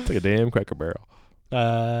 It's like a damn Cracker Barrel.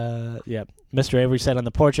 Yeah. Mr. Avery sat on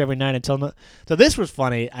the porch every night until. So this was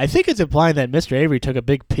funny. I think it's implying that Mr. Avery took a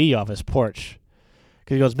big pee off his porch.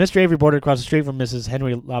 Because he goes, Mr. Avery boarded across the street from Mrs.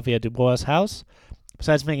 Henry Lafayette Dubois' house.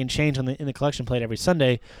 Besides making change in the collection plate every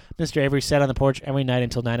Sunday, Mr. Avery sat on the porch every night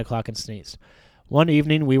until 9 o'clock and sneezed. One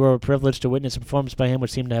evening, we were privileged to witness a performance by him which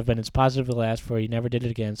seemed to have been as positive as the last, for he never did it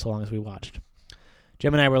again so long as we watched.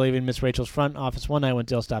 Jim and I were leaving Miss Rachel's front office one night when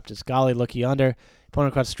Dill stopped us. Golly, look yonder. Pointing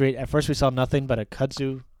across the street. At first we saw nothing but a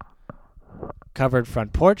kudzu-covered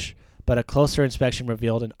front porch, but a closer inspection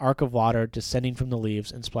revealed an arc of water descending from the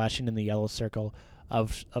leaves and splashing in the yellow circle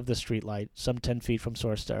of the street light, some 10 feet from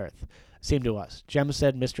source to earth. Seemed to us. Jem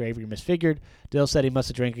said Mr. Avery misfigured. Dill said he must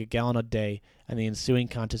have drank a gallon a day, and the ensuing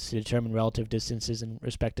contest to determine relative distances and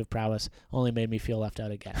respective prowess only made me feel left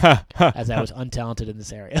out again, as I was untalented in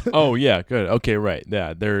this area. Oh, yeah, good. Okay, right.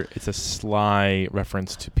 Yeah, it's a sly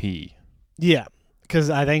reference to pee. Yeah,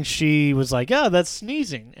 because I think she was like, oh, that's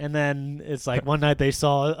sneezing. And then it's like one night they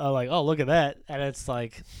saw, like, oh, look at that. And it's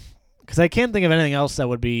like, because I can't think of anything else that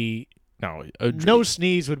would be. No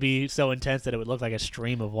sneeze would be so intense that it would look like a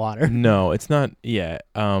stream of water. No, it's not. Yeah,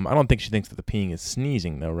 I don't think she thinks that the peeing is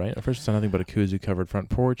sneezing, though, right? At first, it's nothing but a kudzu-covered front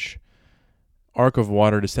porch, arc of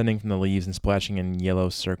water descending from the leaves and splashing in yellow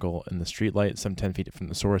circle in the streetlight, some 10 feet from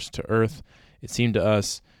the source to earth. It seemed to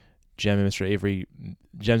us, Jem said Mr. Avery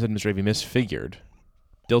misfigured.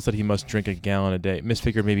 Dill said he must drink a gallon a day.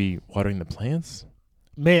 Misfigured, maybe watering the plants.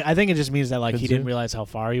 I think it just means that he Kudzu? didn't realize how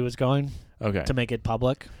far he was going. Okay. To make it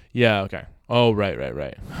public. Yeah, okay. Oh, right.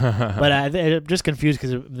 But I'm just confused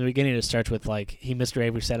because in the beginning it starts with Mr.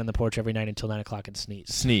 Avery sat on the porch every night until 9 o'clock and sneezed.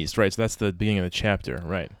 Sneezed, right. So that's the beginning of the chapter,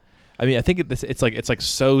 right. I mean, I think it's like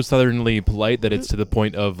so southernly polite that it's to the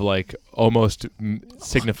point of almost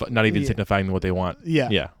not even signifying what they want. Yeah.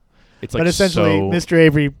 Yeah. It's but essentially, Mr.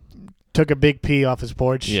 Avery took a big pee off his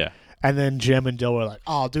porch. Yeah. And then Jim and Dill were like,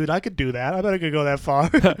 oh, dude, I could do that. I bet I could go that far.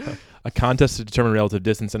 A contest to determine relative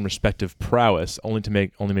distance and respective prowess, only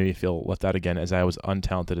made me feel left out again, as I was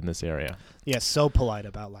untalented in this area. Yeah, so polite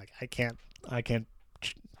about I can't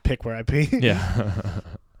pick where I pee. Yeah.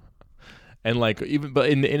 And even but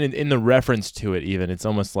in the reference to it, even it's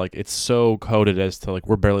almost like it's so coded as to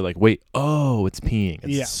we're barely wait, oh, it's peeing.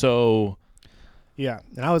 It's so. Yeah,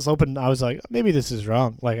 and I was like, maybe this is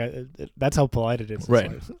wrong. That's how polite it is. It's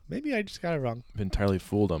right. Maybe I just got it wrong. I'm entirely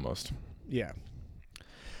fooled almost. Yeah.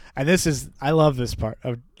 And I love this part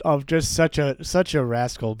of just such a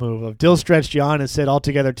rascal move of Dill stretched yawn and said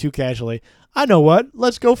altogether too casually, I know what,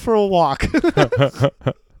 let's go for a walk.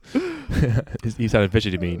 He sounded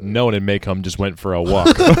fishy to me. No one in Maycomb just went for a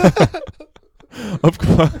walk. Of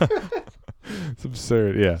course. It's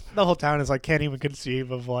absurd, yeah. The whole town is can't even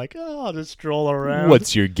conceive of I'll just stroll around.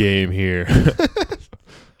 What's your game here?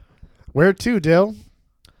 Where to, Dill?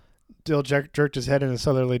 Dill jerked his head in a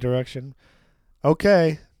southerly direction.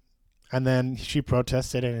 Okay. And then she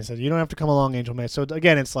protested and he said, you don't have to come along, Angel May. So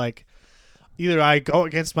again, it's either I go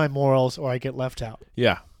against my morals or I get left out.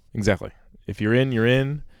 Yeah, exactly. If you're in, you're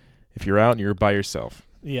in. If you're out, you're by yourself.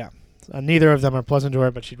 Yeah. Neither of them are pleasant to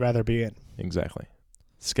her, but she'd rather be in. Exactly.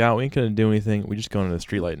 Scout, we ain't going to do anything. We just go into the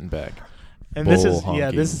streetlight and back. And this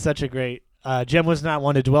is such a great... Jem was not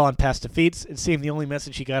one to dwell on past defeats. It seemed the only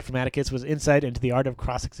message she got from Atticus was insight into the art of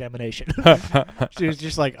cross-examination. She was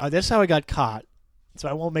just like, that's how I got caught, so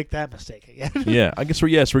I won't make that mistake again. Yeah, I guess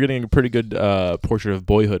we're getting a pretty good portrait of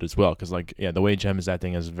boyhood as well, because the way Jem is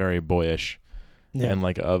acting is very boyish, and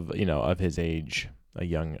of his age, a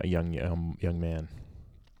young man.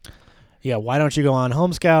 Yeah, why don't you go on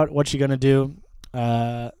Home Scout? What's she gonna do?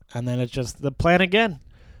 And then it's just the plan again.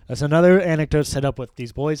 That's another anecdote set up with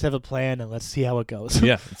these boys have a plan, and let's see how it goes.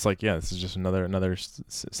 Yeah, it's this is just another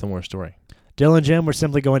similar story. Dill and Jim were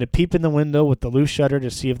simply going to peep in the window with the loose shutter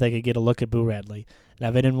to see if they could get a look at Boo Radley. And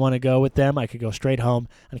if I didn't want to go with them, I could go straight home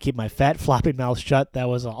and keep my fat, floppy mouth shut. That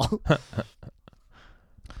was all.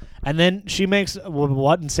 And then she makes,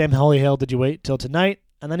 what in Sam Holyhale did you wait till tonight?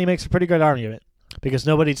 And then he makes a pretty good argument. Because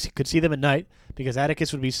nobody could see them at night, because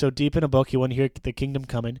Atticus would be so deep in a book he wouldn't hear the kingdom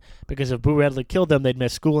coming, because if Boo Radley killed them, they'd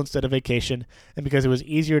miss school instead of vacation, and because it was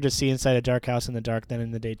easier to see inside a dark house in the dark than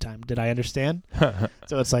in the daytime. Did I understand?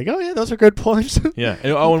 So it's oh yeah, those are good points. Yeah.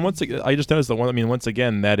 And once again, I just noticed once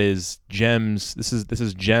again, that is Jem's, this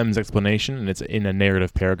is Jem's explanation, and it's in a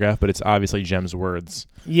narrative paragraph, but it's obviously Jem's words.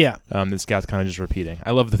 Yeah. This guy's kind of just repeating.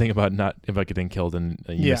 I love the thing about not getting killed and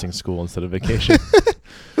missing school instead of vacation.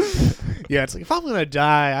 Yeah, it's like, if I'm going to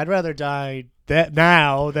die, I'd rather die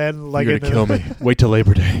now than like You're going to kill me. Wait till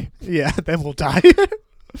Labor Day. Yeah, then we'll die.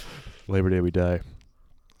 Labor Day, we die.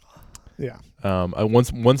 Yeah.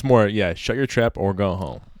 Once more, shut your trap or go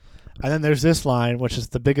home. And then there's this line, which is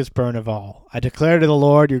the biggest burn of all. I declare to the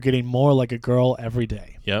Lord, you're getting more like a girl every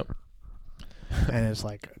day. Yep. And it's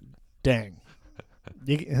like, dang.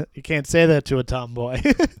 You can't say that to a tomboy.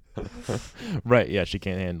 Right, yeah, she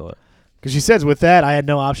can't handle it. Because she says, with that, I had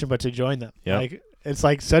no option but to join them. Yep. Like, it's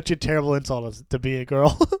like such a terrible insult to be a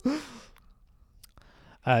girl.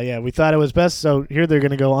 We thought it was best, so here they're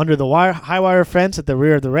going to go under the high wire fence at the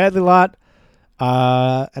rear of the Radley lot.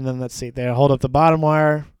 And then, let's see, they hold up the bottom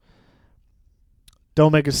wire.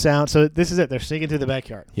 Don't make a sound. So this is it. They're sneaking through the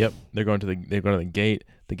backyard. Yep. They're going to the gate.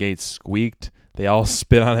 The gate squeaked. They all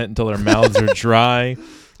spit on it until their mouths are dry.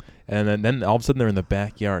 And then all of a sudden they're in the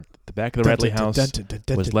backyard. The back of the Radley house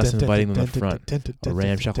was less inviting than the front. A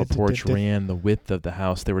ramshackle porch ran the width of the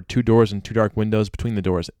house. There were 2 doors and 2 dark windows between the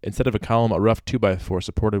doors. Instead of a column, a rough 2x4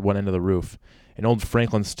 supported one end of the roof. An old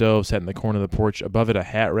Franklin stove sat in the corner of the porch. Above it, a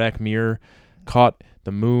hat rack mirror caught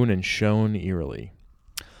the moon and shone eerily.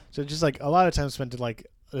 So just like a lot of time spent to like,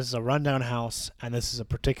 this is a rundown house and this is a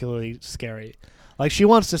particularly scary. Like she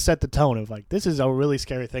wants to set the tone of like, this is a really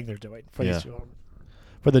scary thing they're doing for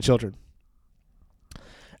the children.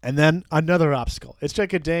 And then another obstacle. It's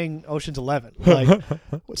like a dang Ocean's 11. Like,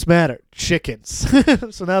 what's the matter? Chickens.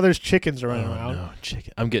 So now there's chickens running around. No,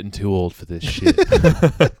 chicken. I'm getting too old for this shit.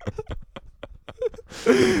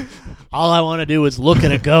 All I want to do is look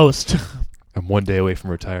at a ghost. I'm one day away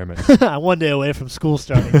from retirement. I'm one day away from school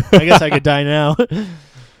starting. I guess I could die now.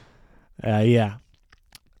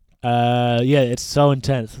 It's so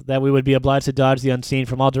intense that we would be obliged to dodge the unseen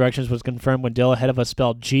from all directions was confirmed when Dill ahead of us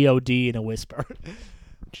spelled G-O-D in a whisper.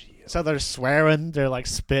 So they're swearing, they're like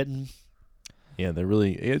spitting. Yeah, they're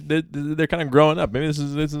really they're kind of growing up. Maybe this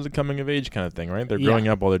is a coming of age kind of thing, right? They're growing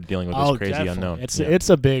up while they're dealing with this crazy unknown. It's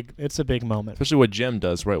a big moment. Especially what Jem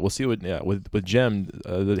does, right? We'll see with Jem,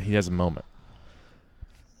 he has a moment.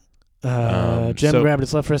 Jem grabbed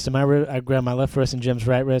his left wrist and I grabbed my left wrist and Jem's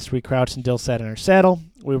right wrist. We crouched and Dill sat in our saddle.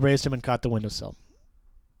 We raised him and caught the windowsill.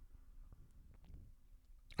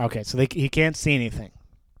 Okay, so he can't see anything.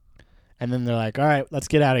 And then they're like, all right, let's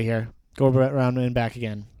get out of here. Go around and back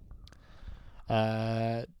again.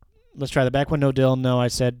 Let's try the back window, Dill. No, I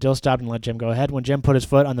said. Dill stopped and let Jem go ahead. When Jem put his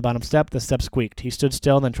foot on the bottom step, the step squeaked. He stood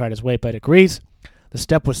still and then tried his weight by degrees. The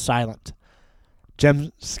step was silent.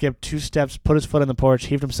 Jem skipped 2 steps, put his foot on the porch,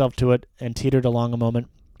 heaved himself to it, and teetered along a moment.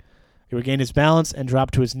 He regained his balance and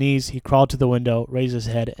dropped to his knees. He crawled to the window, raised his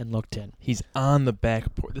head, and looked in. He's on the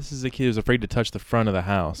back porch. This is a kid who's afraid to touch the front of the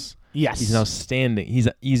house. Yes. He's now standing. He's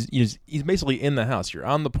basically in the house. You're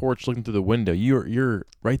on the porch looking through the window. You're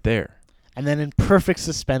right there. And then in perfect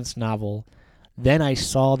suspense novel, then I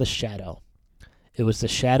saw the shadow. It was the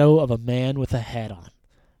shadow of a man with a hat on.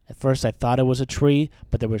 At first I thought it was a tree,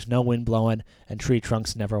 but there was no wind blowing, and tree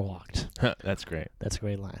trunks never walked. That's great. That's a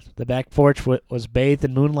great line. The back porch was bathed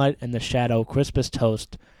in moonlight, and the shadow, crisp as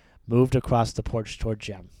toast, moved across the porch toward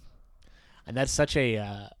Jem. And that's such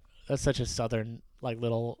a southern like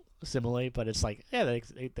little simile, but it's like,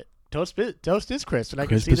 toast is crisp, and I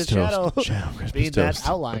can see the shadow being that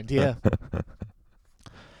outlined. Yeah.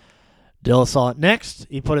 Dill saw it next.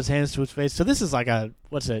 He put his hands to his face. So this is like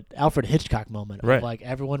Alfred Hitchcock moment, right? Of like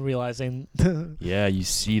everyone realizing. Yeah, you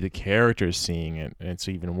see the characters seeing it, and it's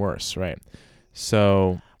even worse, right?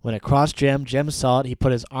 So when it crossed Jem saw it. He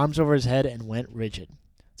put his arms over his head and went rigid.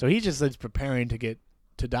 So he just is preparing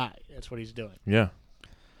to die. That's what he's doing. Yeah.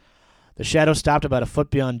 The shadow stopped about a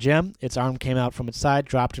foot beyond Jem. Its arm came out from its side,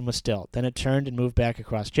 dropped, and was still. Then it turned and moved back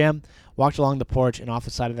across Jem, walked along the porch and off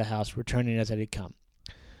the side of the house, returning as it had come.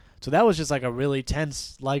 So that was just like a really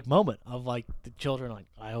tense like moment of like the children like,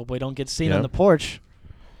 I hope we don't get seen on the porch.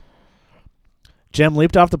 Jem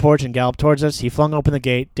leaped off the porch and galloped towards us. He flung open the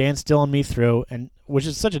gate, danced Dill and me through, and which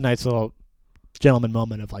is such a nice little gentleman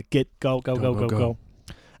moment of like go,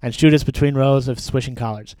 and shoot us between rows of swishing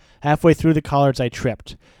collards. Halfway through the collards, I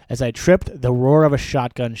tripped. As I tripped, the roar of a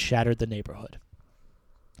shotgun shattered the neighborhood.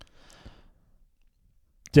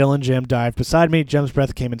 Dill and Jem dived beside me. Jem's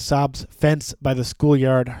breath came in sobs. Fence by the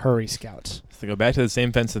schoolyard. Hurry, scouts. So they go back to the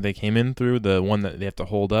same fence that they came in through, the one that they have to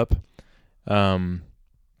hold up. So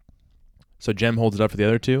Jem holds it up for the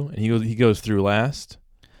other two, and he goes through last.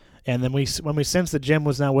 And then when we sensed that Jem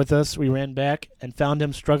was not with us, we ran back and found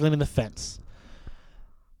him struggling in the fence,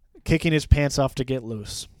 kicking his pants off to get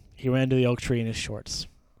loose. He ran to the oak tree in his shorts.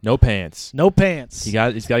 No pants. No pants. He's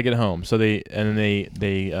got to get home. So they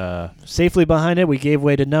safely behind it. We gave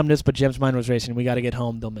way to numbness, but Jem's mind was racing. We got to get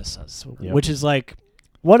home. They'll miss us. Yep. Which is like,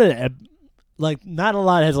 what a like not a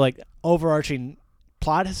lot has like overarching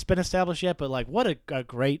plot has been established yet, but like what a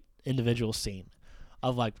great individual scene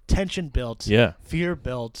of like tension built, fear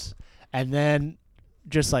built, and then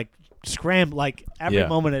just like scramble like every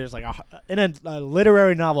moment is like in a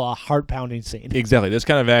literary novel a heart pounding scene. Exactly. This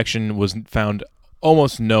kind of action was found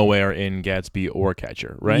almost nowhere in Gatsby or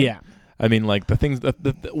Catcher, right? Yeah. I mean, like the things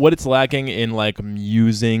what it's lacking in like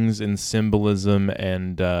musings and symbolism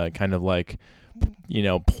and kind of like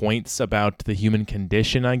points about the human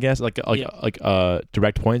condition, I guess, like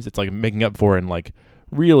direct points. It's like making up for in like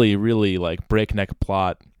really, really like breakneck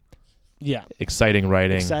plot. Yeah. Exciting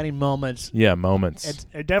writing. Exciting moments. Yeah, moments.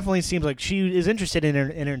 It definitely seems like she is interested in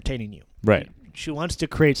entertaining you. Right. She wants to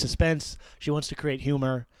create suspense. She wants to create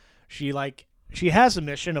humor. She has a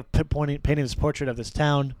mission of painting this portrait of this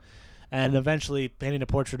town, and eventually painting a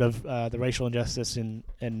portrait of the racial injustice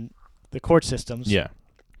in the court systems. Yeah.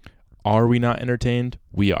 Are we not entertained?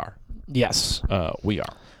 We are. Yes. We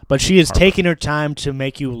are. But she is taking her time to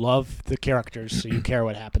make you love the characters so you care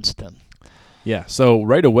what happens to them. Yeah, so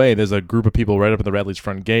right away, there's a group of people right up at the Radley's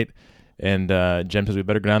front gate, and Jem says we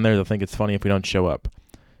better go down there. They'll think it's funny if we don't show up.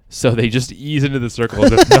 So they just ease into the circle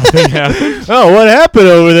as if nothing happened. Oh, what happened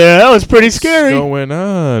over there? That was pretty scary. What's going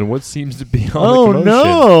on? What seems to be on the commotion?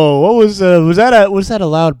 No! What was that a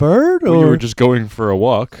loud bird? Or? We were just going for a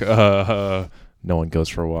walk. No one goes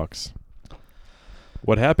for walks.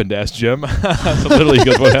 What happened? Asked Jem. So literally he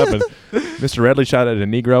goes, what happened? Mr. Radley shot at a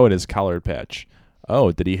Negro in his collared patch.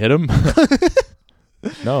 Oh, did he hit him?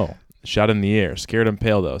 No. Shot in the air. Scared him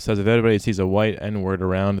pale, though. Says if anybody sees a white N-word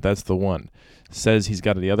around, that's the one. Says he's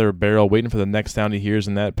got the other barrel waiting for the next sound he hears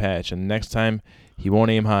in that patch. And next time, he won't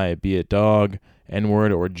aim high, be it dog,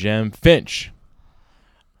 N-word, or Jem Finch.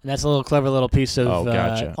 And that's a little clever little piece of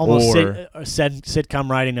gotcha. Almost sitcom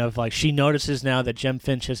writing of like she notices now that Jem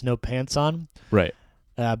Finch has no pants on. Right.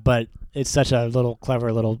 But it's such a little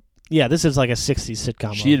clever little... Yeah, this is like a 60s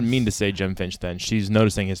sitcom. She didn't mean to say Jem Finch then. She's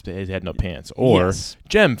noticing his had no pants. Or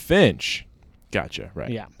Jem Finch. Gotcha, right.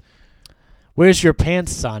 Yeah. Where's your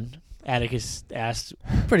pants, son? Atticus asked.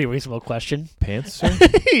 Pretty reasonable question. Pants, sir?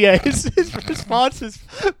 Yeah, his response is,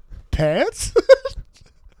 pants?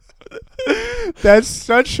 That's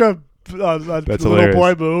such a little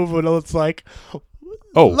boy move when it's like...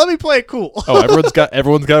 Oh, let me play it cool. Oh,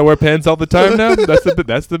 everyone's got to wear pants all the time now.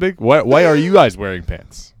 That's the big. Why are you guys wearing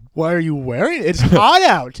pants? Why are you wearing? It's hot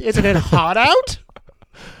out. Isn't it hot out?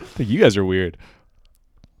 I think you guys are weird.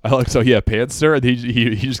 I like pants, sir. And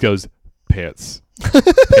he just goes pants,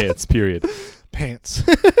 pants. Period. Pants.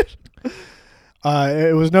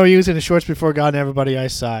 It was no use in the shorts before God and everybody I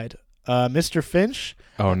sighed. Mr. Finch.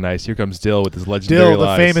 Oh, nice. Here comes Dill with his legendary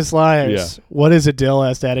lies. The famous liars. Yeah. What is it, Dill?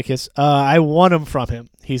 Asked Atticus. I won them from him,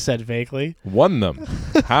 he said vaguely. Won them?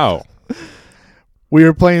 How? We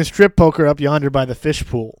were playing strip poker up yonder by the fish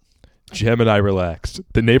pool. Jem and I relaxed.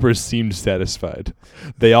 The neighbors seemed satisfied.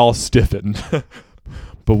 They all stiffened.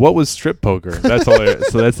 But what was strip poker? That's hilarious.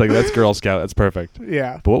 So that's Girl Scout. That's perfect.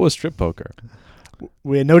 Yeah. But what was strip poker?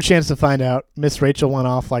 We had no chance to find out. Miss Rachel went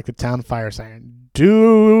off like the town fire siren.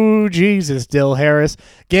 Do Jesus, Dill Harris.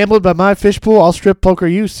 Gambled by my fish pool, I'll strip poker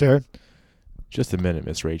you, sir. Just a minute,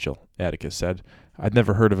 Miss Rachel, Atticus said. I'd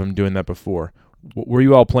never heard of him doing that before. Were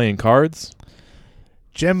you all playing cards?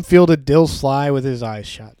 Jem fielded Dill's sly with his eyes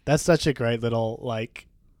shut. That's such a great little, like,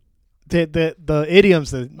 the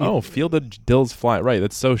idioms. Fielded Dill's fly. Right,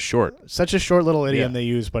 that's so short. Such a short little idiom they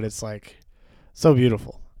use, but it's, like, so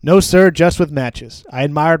beautiful. No, sir, just with matches. I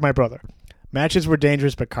admired my brother. Matches were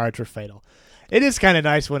dangerous, but cards were fatal. It is kind of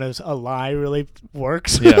nice when a lie really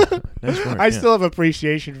works. Yeah, nice work. I still have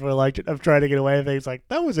appreciation for of trying to get away with things like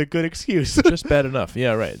that was a good excuse. Just bad enough.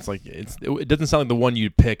 Yeah, right. It's like it doesn't sound like the one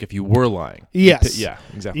you'd pick if you were lying. Yes. Yeah,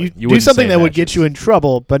 exactly. You do something that would get you in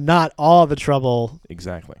trouble, but not all the trouble.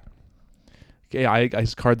 Exactly. Okay, I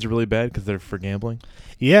guess cards are really bad because they're for gambling.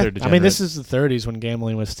 Yeah, I mean this is the 30s when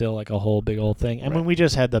gambling was still like a whole big old thing, and when we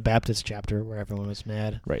just had the Baptist chapter where everyone was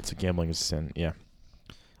mad. Right. So gambling is sin. Yeah.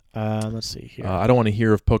 Let's see here. I don't want to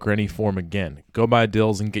hear of poker any form again. Go buy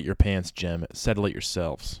Dills and get your pants, Jem. Settle it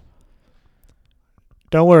yourselves.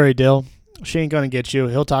 Don't worry, Dill. She ain't gonna get you.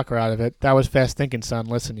 He'll talk her out of it. That was fast thinking, son.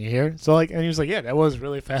 Listen, you hear? So and he was like, yeah, that was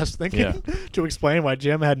really fast thinking. To explain why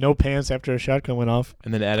Jem had no pants after a shotgun went off.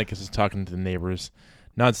 And then Atticus is talking to the neighbors.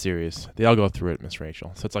 Not serious. They all go through it, Miss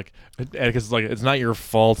Rachel. So it's like Atticus is like, it's not your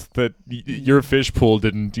fault that your fish pool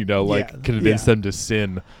didn't, convince them to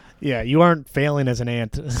sin. Yeah, you aren't failing as an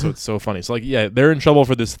aunt. So it's so funny. So they're in trouble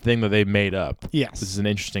for this thing that they made up. Yes. This is an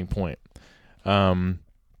interesting point. And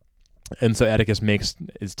so Atticus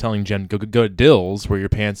is telling Jem, go to Dill's, where your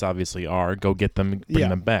pants obviously are. Go get them, bring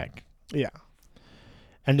them back. Yeah.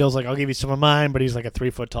 And Dill's like, I'll give you some of mine, but he's like a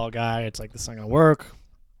 3-foot tall guy. It's like, this not going to work.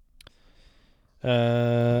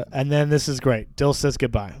 And then this is great. Dill says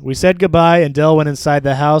goodbye. We said goodbye, and Dill went inside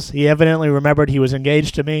the house. He evidently remembered he was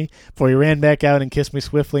engaged to me, for he ran back out and kissed me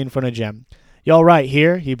swiftly in front of Jem. You all right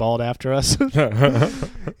here? He bawled after us.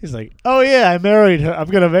 He's like, oh, yeah, I married her. I'm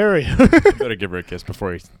going to marry her. Better give her a kiss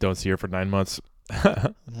before you don't see her for 9 months.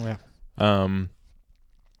 Yeah.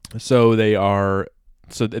 So they are...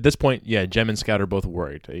 So at this point, yeah, Jem and Scout are both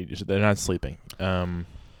worried. They're not sleeping. Yeah.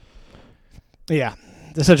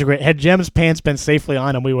 That's such a great... Had Jem's pants been safely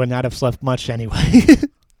on him, we would not have slept much anyway.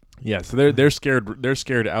 Yeah, so they're scared. They're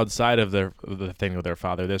scared outside of the thing with their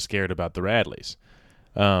father. They're scared about the Radleys.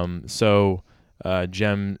 So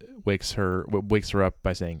Jem wakes her up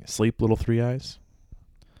by saying, "Sleep, little three eyes."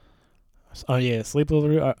 Oh yeah, sleep,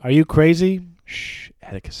 little. Are you crazy? Shh,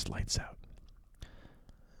 Atticus, lights out.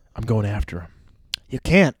 I'm going after him. You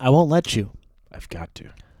can't. I won't let you. I've got to.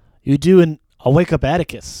 You do, and I'll wake up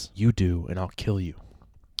Atticus. You do, and I'll kill you.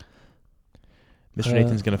 Mr.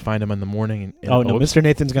 Nathan's going to find him in the morning. No, Mr.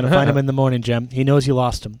 Nathan's going to find him in the morning, Jem. He knows you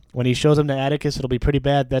lost him. When he shows him to Atticus, it'll be pretty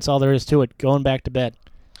bad. That's all there is to it. Going back to bed.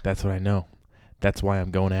 That's what I know. That's why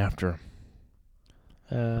I'm going after him.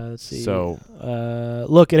 Let's see. So,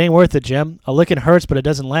 look, it ain't worth it, Jem. A licking hurts, but it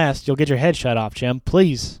doesn't last. You'll get your head shot off, Jem.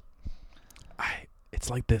 Please. It's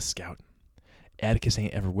like this, Scout. Atticus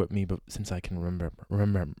ain't ever whipped me, but since I can remember,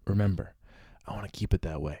 I want to keep it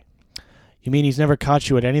that way. You mean he's never caught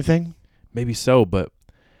you at anything? Maybe so, but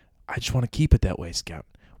I just want to keep it that way, Scout.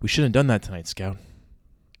 We shouldn't have done that tonight, Scout.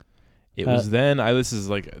 It was then.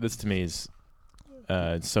 This to me is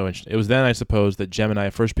so interesting. It was then, I suppose, that Jem and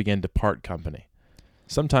I first began to part company.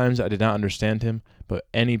 Sometimes I did not understand him, but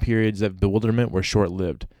any periods of bewilderment were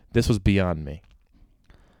short-lived. This was beyond me.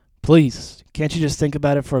 Please, can't you just think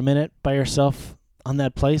about it for a minute by yourself on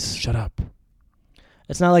that place? Shut up.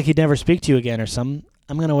 It's not like he'd never speak to you again or something.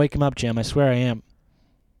 I'm going to wake him up, Jem. I swear I am.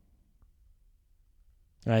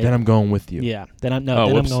 Right. Then I'm going with you. Yeah. Then I'm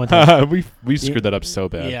going with you. we screwed that up so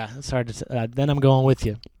bad. Yeah, it's hard to say. Then I'm going with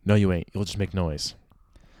you. No, you ain't. You'll just make noise.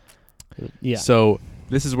 Yeah. So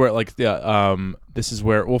this is where, this is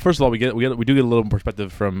where. Well, first of all, we do get a little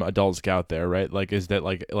perspective from adult Scout there, right? Like, is that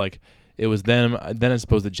like it was then I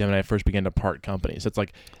suppose that Jem and I first began to part company. So it's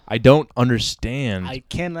like I don't understand. I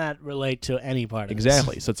cannot relate to any part of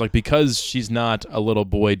exactly. this. So it's like because she's not a little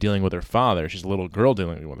boy dealing with her father, she's a little girl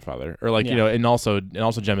dealing with her father, or and also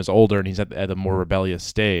Jem is older and he's at a more rebellious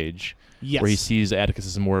stage. Yes. Where he sees Atticus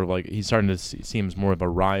as more of he's starting to see him as more of a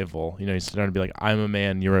rival. He's starting to be like, I'm a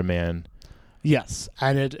man, you're a man. Yes,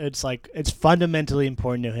 and it's like it's fundamentally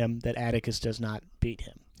important to him that Atticus does not beat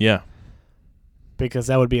him. Yeah. Because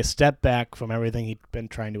that would be a step back from everything he'd been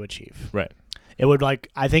trying to achieve. Right. It would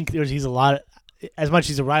I think he's a lot, as much as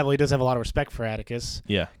he's a rival, he does have a lot of respect for Atticus.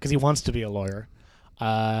 Yeah. Because he wants to be a lawyer.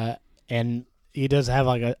 And he does have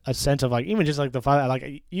a sense of even just the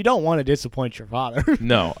father, you don't want to disappoint your father.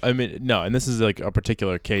 No, I mean, no. And this is a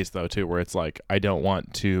particular case though too, where it's I don't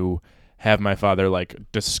want to have my father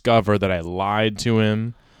discover that I lied to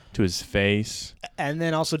him. To his face. And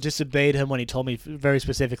then also disobeyed him when he told me very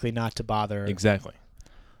specifically not to bother. Exactly.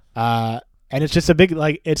 And it's just a big,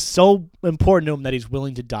 it's so important to him that he's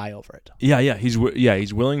willing to die over it. Yeah.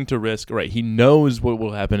 He's willing to risk, right. He knows what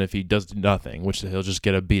will happen if he does nothing, which he'll just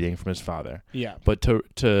get a beating from his father. Yeah. But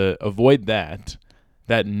to avoid that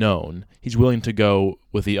known, he's willing to go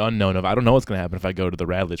with the unknown of, I don't know what's going to happen if I go to the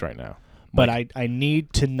Radleys right now. But I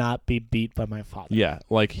need to not be beat by my father. Yeah,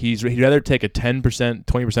 he'd rather take a 10%,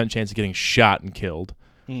 20% chance of getting shot and killed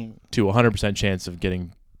to a 100% chance of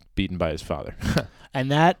getting beaten by his father.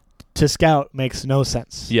 And that, to Scout, makes no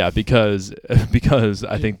sense. Yeah, because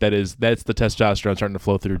I think that's the testosterone starting to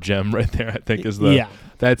flow through Jem right there. I think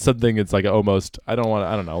that's something. It's almost I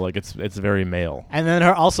don't know. It's very male. And then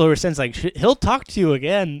her sense he'll talk to you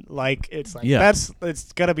again.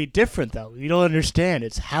 It's gonna be different though. You don't understand.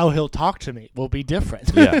 It's how he'll talk to me will be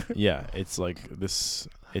different. Yeah. It's this.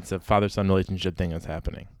 It's a father-son relationship thing that's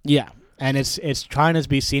happening. Yeah, and it's trying to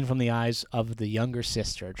be seen from the eyes of the younger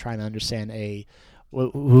sister, trying to understand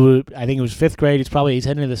who I think it was 5th grade. He's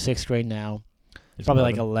heading into the 6th grade now. He's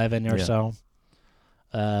probably 11 or so.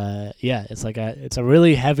 It's a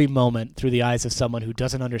really heavy moment through the eyes of someone who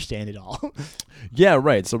doesn't understand it all. Yeah,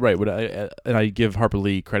 right. So right, I give Harper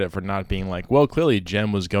Lee credit for not being well, clearly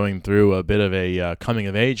Jem was going through a bit of a coming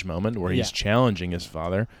of age moment where he's challenging his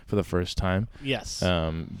father for the first time. Yes.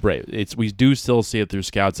 Right. We do still see it through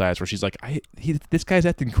Scout's eyes where she's this guy's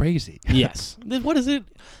acting crazy. Yes. What is it?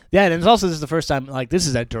 Yeah, and it's also this is the first time this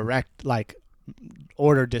is a direct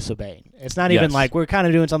order disobeying. It's not even Yes. like we're kind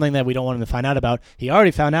of doing something that we don't want him to find out about. He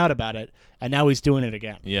already found out about it, and now he's doing it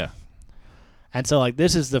again. Yeah. And so, like,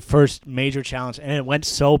 this is the first major challenge, and it went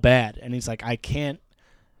so bad. And he's like, I can't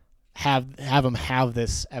have him have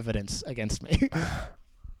this evidence against me.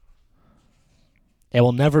 It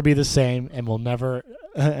will never be the same, and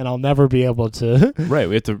I'll never be able to. Right.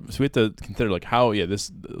 We have to consider like how this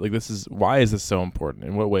is why is this so important?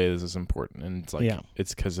 In what way is this important? And it's like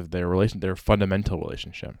it's because of their fundamental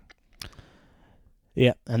relationship.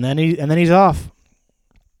 Yeah, and then he's off,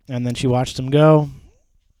 and then she watched him go,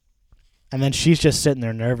 and then she's just sitting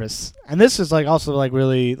there nervous. And this is like also like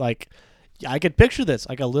really like I could picture this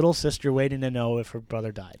like a little sister waiting to know if her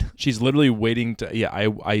brother died. She's literally waiting to. Yeah.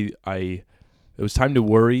 It was time to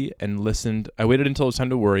worry and listened. I waited until it was time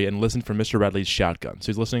to worry and listened for Mr. Bradley's shotgun. So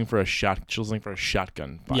he's listening for a shot. She's listening for a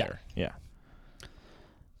shotgun fire. Yeah.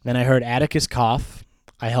 Then I heard Atticus cough.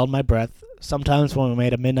 I held my breath. Sometimes when we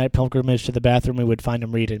made a midnight pilgrimage to the bathroom, we would find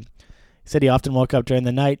him reading. He said he often woke up during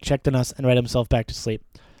the night, checked on us, and read himself back to sleep.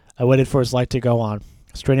 I waited for his light to go on,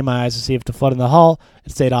 straining my eyes to see if the flood in the hall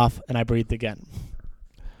had stayed off, and I breathed again.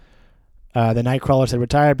 The night crawlers had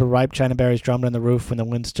retired, but ripe china berries drummed on the roof when the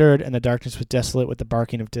wind stirred, and the darkness was desolate with the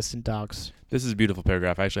barking of distant dogs. This is a beautiful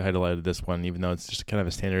paragraph. I actually highlighted this one, even though it's just kind of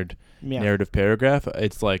a standard narrative paragraph.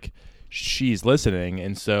 It's like she's listening,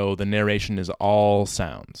 and so the narration is all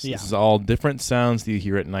sounds. Yeah. This is all different sounds that you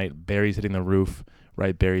hear at night. Berries hitting the roof,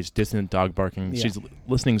 right? Berries, distant dog barking. Yeah. She's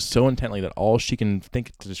listening so intently that all she can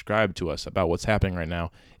think to describe to us about what's happening right now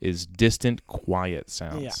is distant, quiet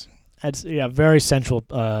sounds. Yeah. It's very central.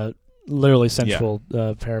 Literally central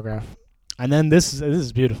paragraph. And then this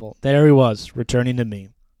is beautiful. There he was, returning to me.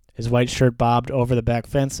 His white shirt bobbed over the back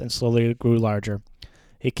fence and slowly grew larger.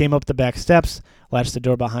 He came up the back steps, latched the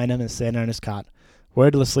door behind him, and sat on his cot.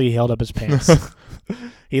 Wordlessly, he held up his pants.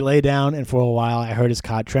 He lay down, and for a while I heard his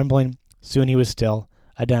cot trembling. Soon he was still.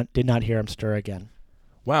 I did not hear him stir again.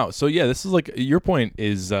 Wow. So yeah, this is like your point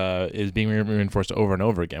is being reinforced over and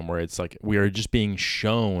over again, where it's like we are just being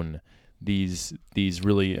shown these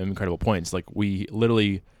really incredible points. Like we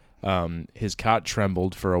literally his cot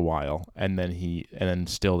trembled for a while and then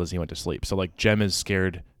stilled as he went to sleep. So like Jem is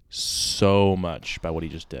scared so much by what he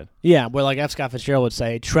just did. Yeah, where like F. Scott Fitzgerald would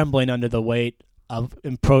say, trembling under the weight of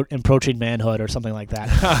approaching manhood or something like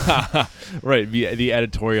that. Right, the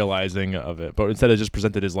editorializing of it. But instead it's just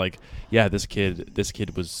presented as like, yeah, this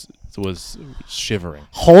kid was shivering.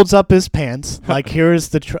 Holds up his pants like here's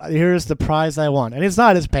the prize I won, and it's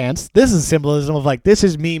not his pants. This is symbolism of like this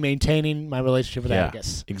is me maintaining my relationship with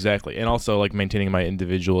Atticus. Exactly, and also like maintaining my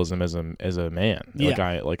individualism as a man.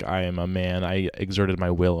 Yeah. I am a man. I exerted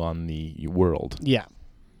my will on the world. Yeah.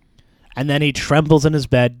 And then he trembles in his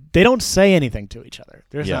bed. They don't say anything to each other.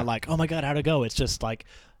 There's not like, oh my God, how'd it go? It's just like,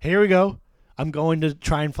 here we go. I'm going to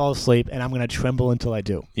try and fall asleep, and I'm going to tremble until I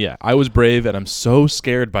do. Yeah, I was brave, and I'm so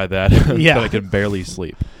scared by that that I could barely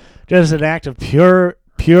sleep. Just an act of pure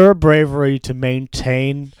bravery to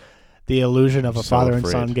maintain the illusion of a father and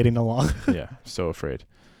son getting along. Yeah, so afraid.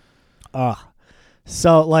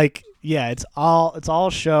 So like, yeah, it's all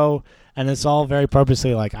show, and it's all very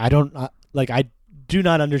purposely like I do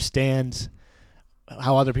not understand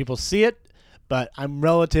how other people see it, but I'm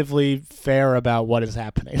relatively fair about what is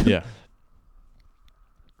happening. Yeah.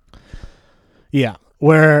 Yeah.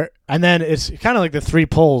 And then it's kind of like the three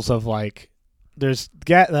poles of like, there's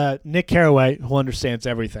Nick Carraway, who understands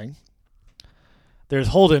everything. There's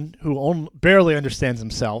Holden, who barely understands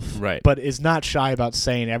himself, right, but is not shy about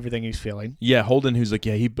saying everything he's feeling. Yeah, Holden, who's like,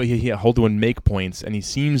 Holden would make points, and he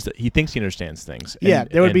thinks he understands things. Yeah,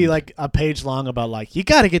 there would be like a page long about like, you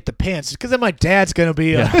got to get the pants, because then my dad's going to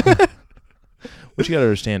be... What you got to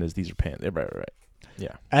understand is these are pants. Right.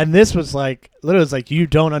 Yeah. And this was like, literally, it's like, you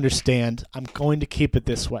don't understand. I'm going to keep it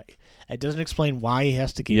this way. It doesn't explain why he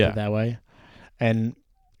has to keep it that way. And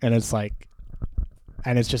it's like,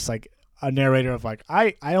 and it's just like a narrator of like,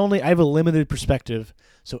 I have a limited perspective,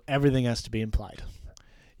 so everything has to be implied.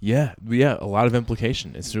 Yeah, a lot of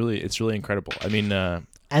implication. It's really incredible. I mean, and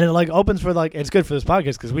it like opens for like, it's good for this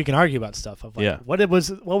podcast because we can argue about stuff of like, what was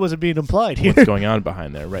it being implied here? What's going on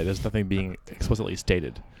behind there? Right, there's nothing being explicitly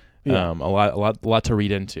stated. Yeah. A lot to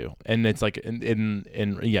read into, and it's like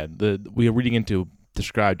we are reading into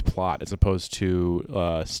described plot as opposed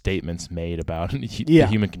to statements made about the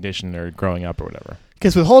human condition or growing up or whatever.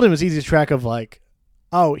 Because with Holden, it was easy to track of like,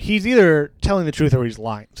 oh, he's either telling the truth or he's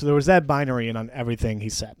lying. So there was that binary in on everything he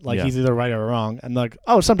said. Like he's either right or wrong, and like,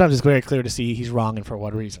 oh, sometimes it's very clear to see he's wrong and for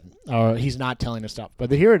what reason, or he's not telling us stuff. But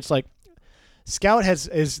here it's like, Scout has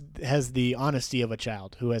the honesty of a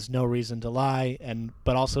child who has no reason to lie,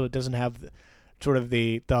 but also doesn't have sort of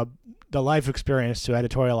the life experience to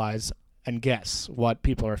editorialize and guess what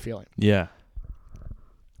people are feeling. Yeah.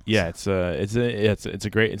 Yeah, it's a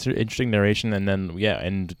great, it's an interesting narration, and then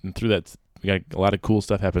and through that we got a lot of cool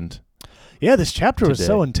stuff happened. Yeah, this chapter was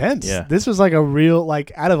so intense. Yeah. This was like a real,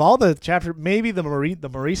 like, out of all the chapter, maybe the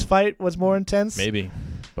Maurice fight was more intense. Maybe,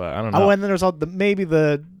 but I don't know. Oh, and then there's maybe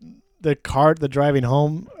the driving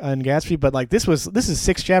home on Gatsby, but like this is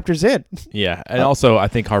 6 chapters in. Yeah, and also I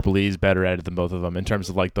think Harper Lee is better at it than both of them in terms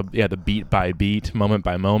of like the beat by beat, moment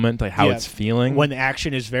by moment, like how it's feeling. When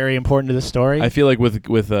action is very important to the story. I feel like with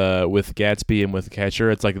Gatsby and with Catcher,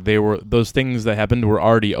 it's like those things that happened were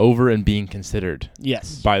already over and being considered.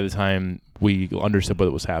 Yes. By the time we understood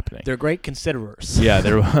what was happening. They're great considerers. Yeah,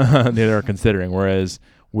 they're considering, whereas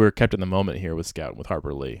we're kept in the moment here with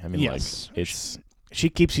Harper Lee. I mean, like it's. She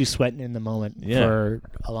keeps you sweating in the moment for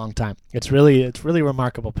a long time. It's really a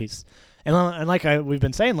remarkable piece. And like we've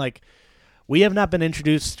been saying, like, we have not been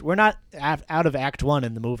introduced. We're not out of Act 1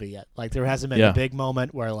 in the movie yet. Like, there hasn't been a big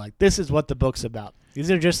moment where, like, this is what the book's about. These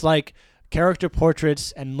are just, like, character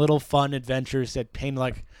portraits and little fun adventures that paint,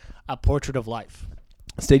 like, a portrait of life.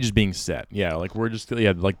 Stage is being set. Yeah, like we're just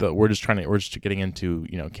getting into,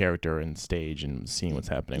 character and stage and seeing what's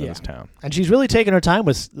happening in this town. And she's really taking her time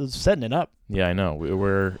with setting it up. Yeah, I know.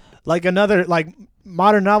 We're like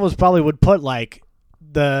modern novels probably would put like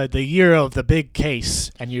the year of the big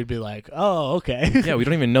case, and you'd be like, oh, okay. Yeah, we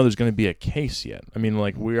don't even know there's going to be a case yet. I mean,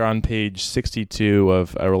 like, we're on page 62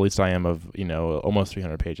 of, or at least I am, of almost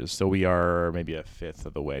 300 pages. So we are maybe a fifth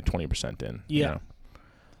of the way, 20% in. Yeah.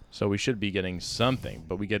 So we should be getting something,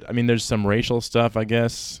 but there's some racial stuff, I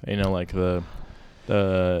guess. Like the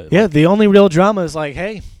only real drama is like,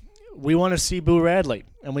 hey, we want to see Boo Radley,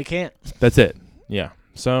 and we can't. That's it. Yeah.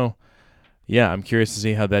 So, yeah, I'm curious to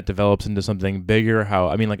see how that develops into something bigger.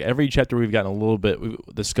 Every chapter we've gotten a little bit,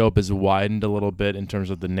 the scope is widened a little bit in terms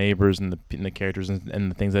of the neighbors and the characters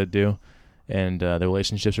and the things that do. And the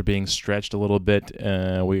relationships are being stretched a little bit.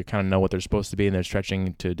 We kind of know what they're supposed to be, and they're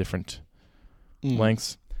stretching to different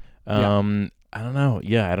lengths. I don't know.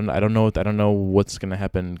 Yeah, I don't know. I don't know what's going to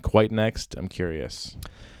happen quite next. I'm curious.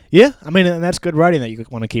 Yeah, and that's good writing that you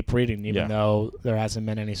want to keep reading, even though there hasn't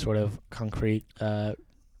been any sort of concrete. The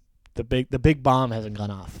big bomb hasn't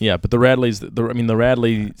gone off. Yeah, but the Radley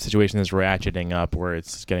situation is ratcheting up, where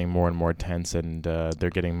it's getting more and more tense, and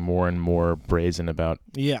they're getting more and more brazen about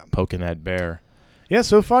poking that bear. Yeah,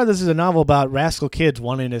 so far this is a novel about rascal kids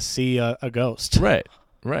wanting to see a ghost. Right.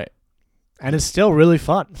 And it's still really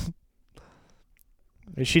fun.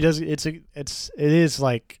 She does. It is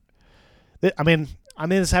like,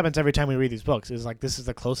 this happens every time we read these books. It's like, this is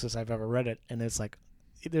the closest I've ever read it, and it's like,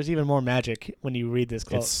 there's even more magic when you read this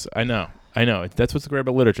close. I know. That's what's great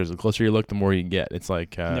about literature. The closer you look, the more you get. It's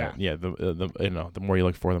like, the more you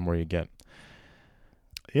look for, the more you get.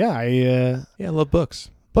 Yeah, I love books.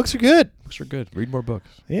 Books are good. Books are good. Read more books.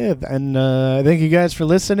 Yeah, and thank you guys for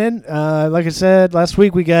listening. Like I said last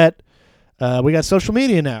week, we got social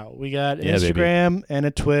media now. We got Instagram and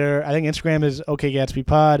a Twitter. I think Instagram is OK Gatsby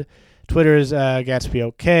Pod. Twitter is Gatsby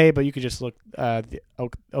OK, but you could just look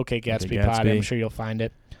OK Gatsby Pod. I'm sure you'll find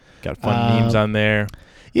it. Got fun memes on there.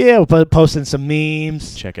 Yeah, we're posting some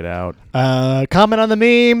memes. Check it out. Comment on the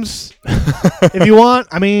memes if you want.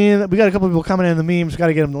 We got a couple people commenting on the memes. Got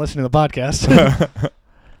to get them to listen to the podcast.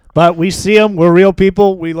 But we see them. We're real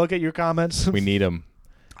people. We look at your comments. We need them.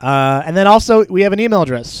 And then also, we have an email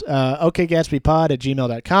address,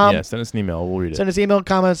 okgatsbypod@gmail.com. Yeah, send us an email. We'll read it. Send us email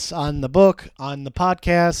comments on the book, on the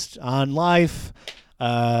podcast, on life.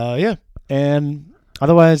 And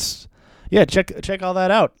otherwise, check all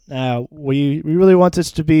that out. We really want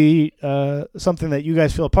this to be something that you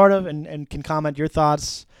guys feel a part of and can comment your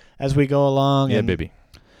thoughts as we go along. Yeah, baby.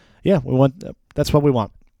 Yeah, we want. That's what we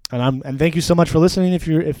want. And thank you so much for listening. If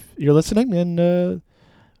you're listening, and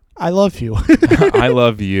I love you. I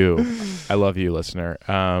love you, listener.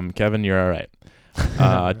 Kevin, you're all right.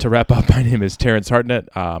 To wrap up, my name is Terence Hartnett.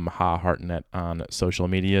 Hartnett on social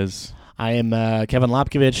medias. I am Kevin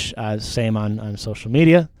Lopkovich. Same on social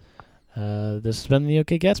media. This has been the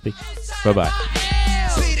OK Gatsby. Bye-bye.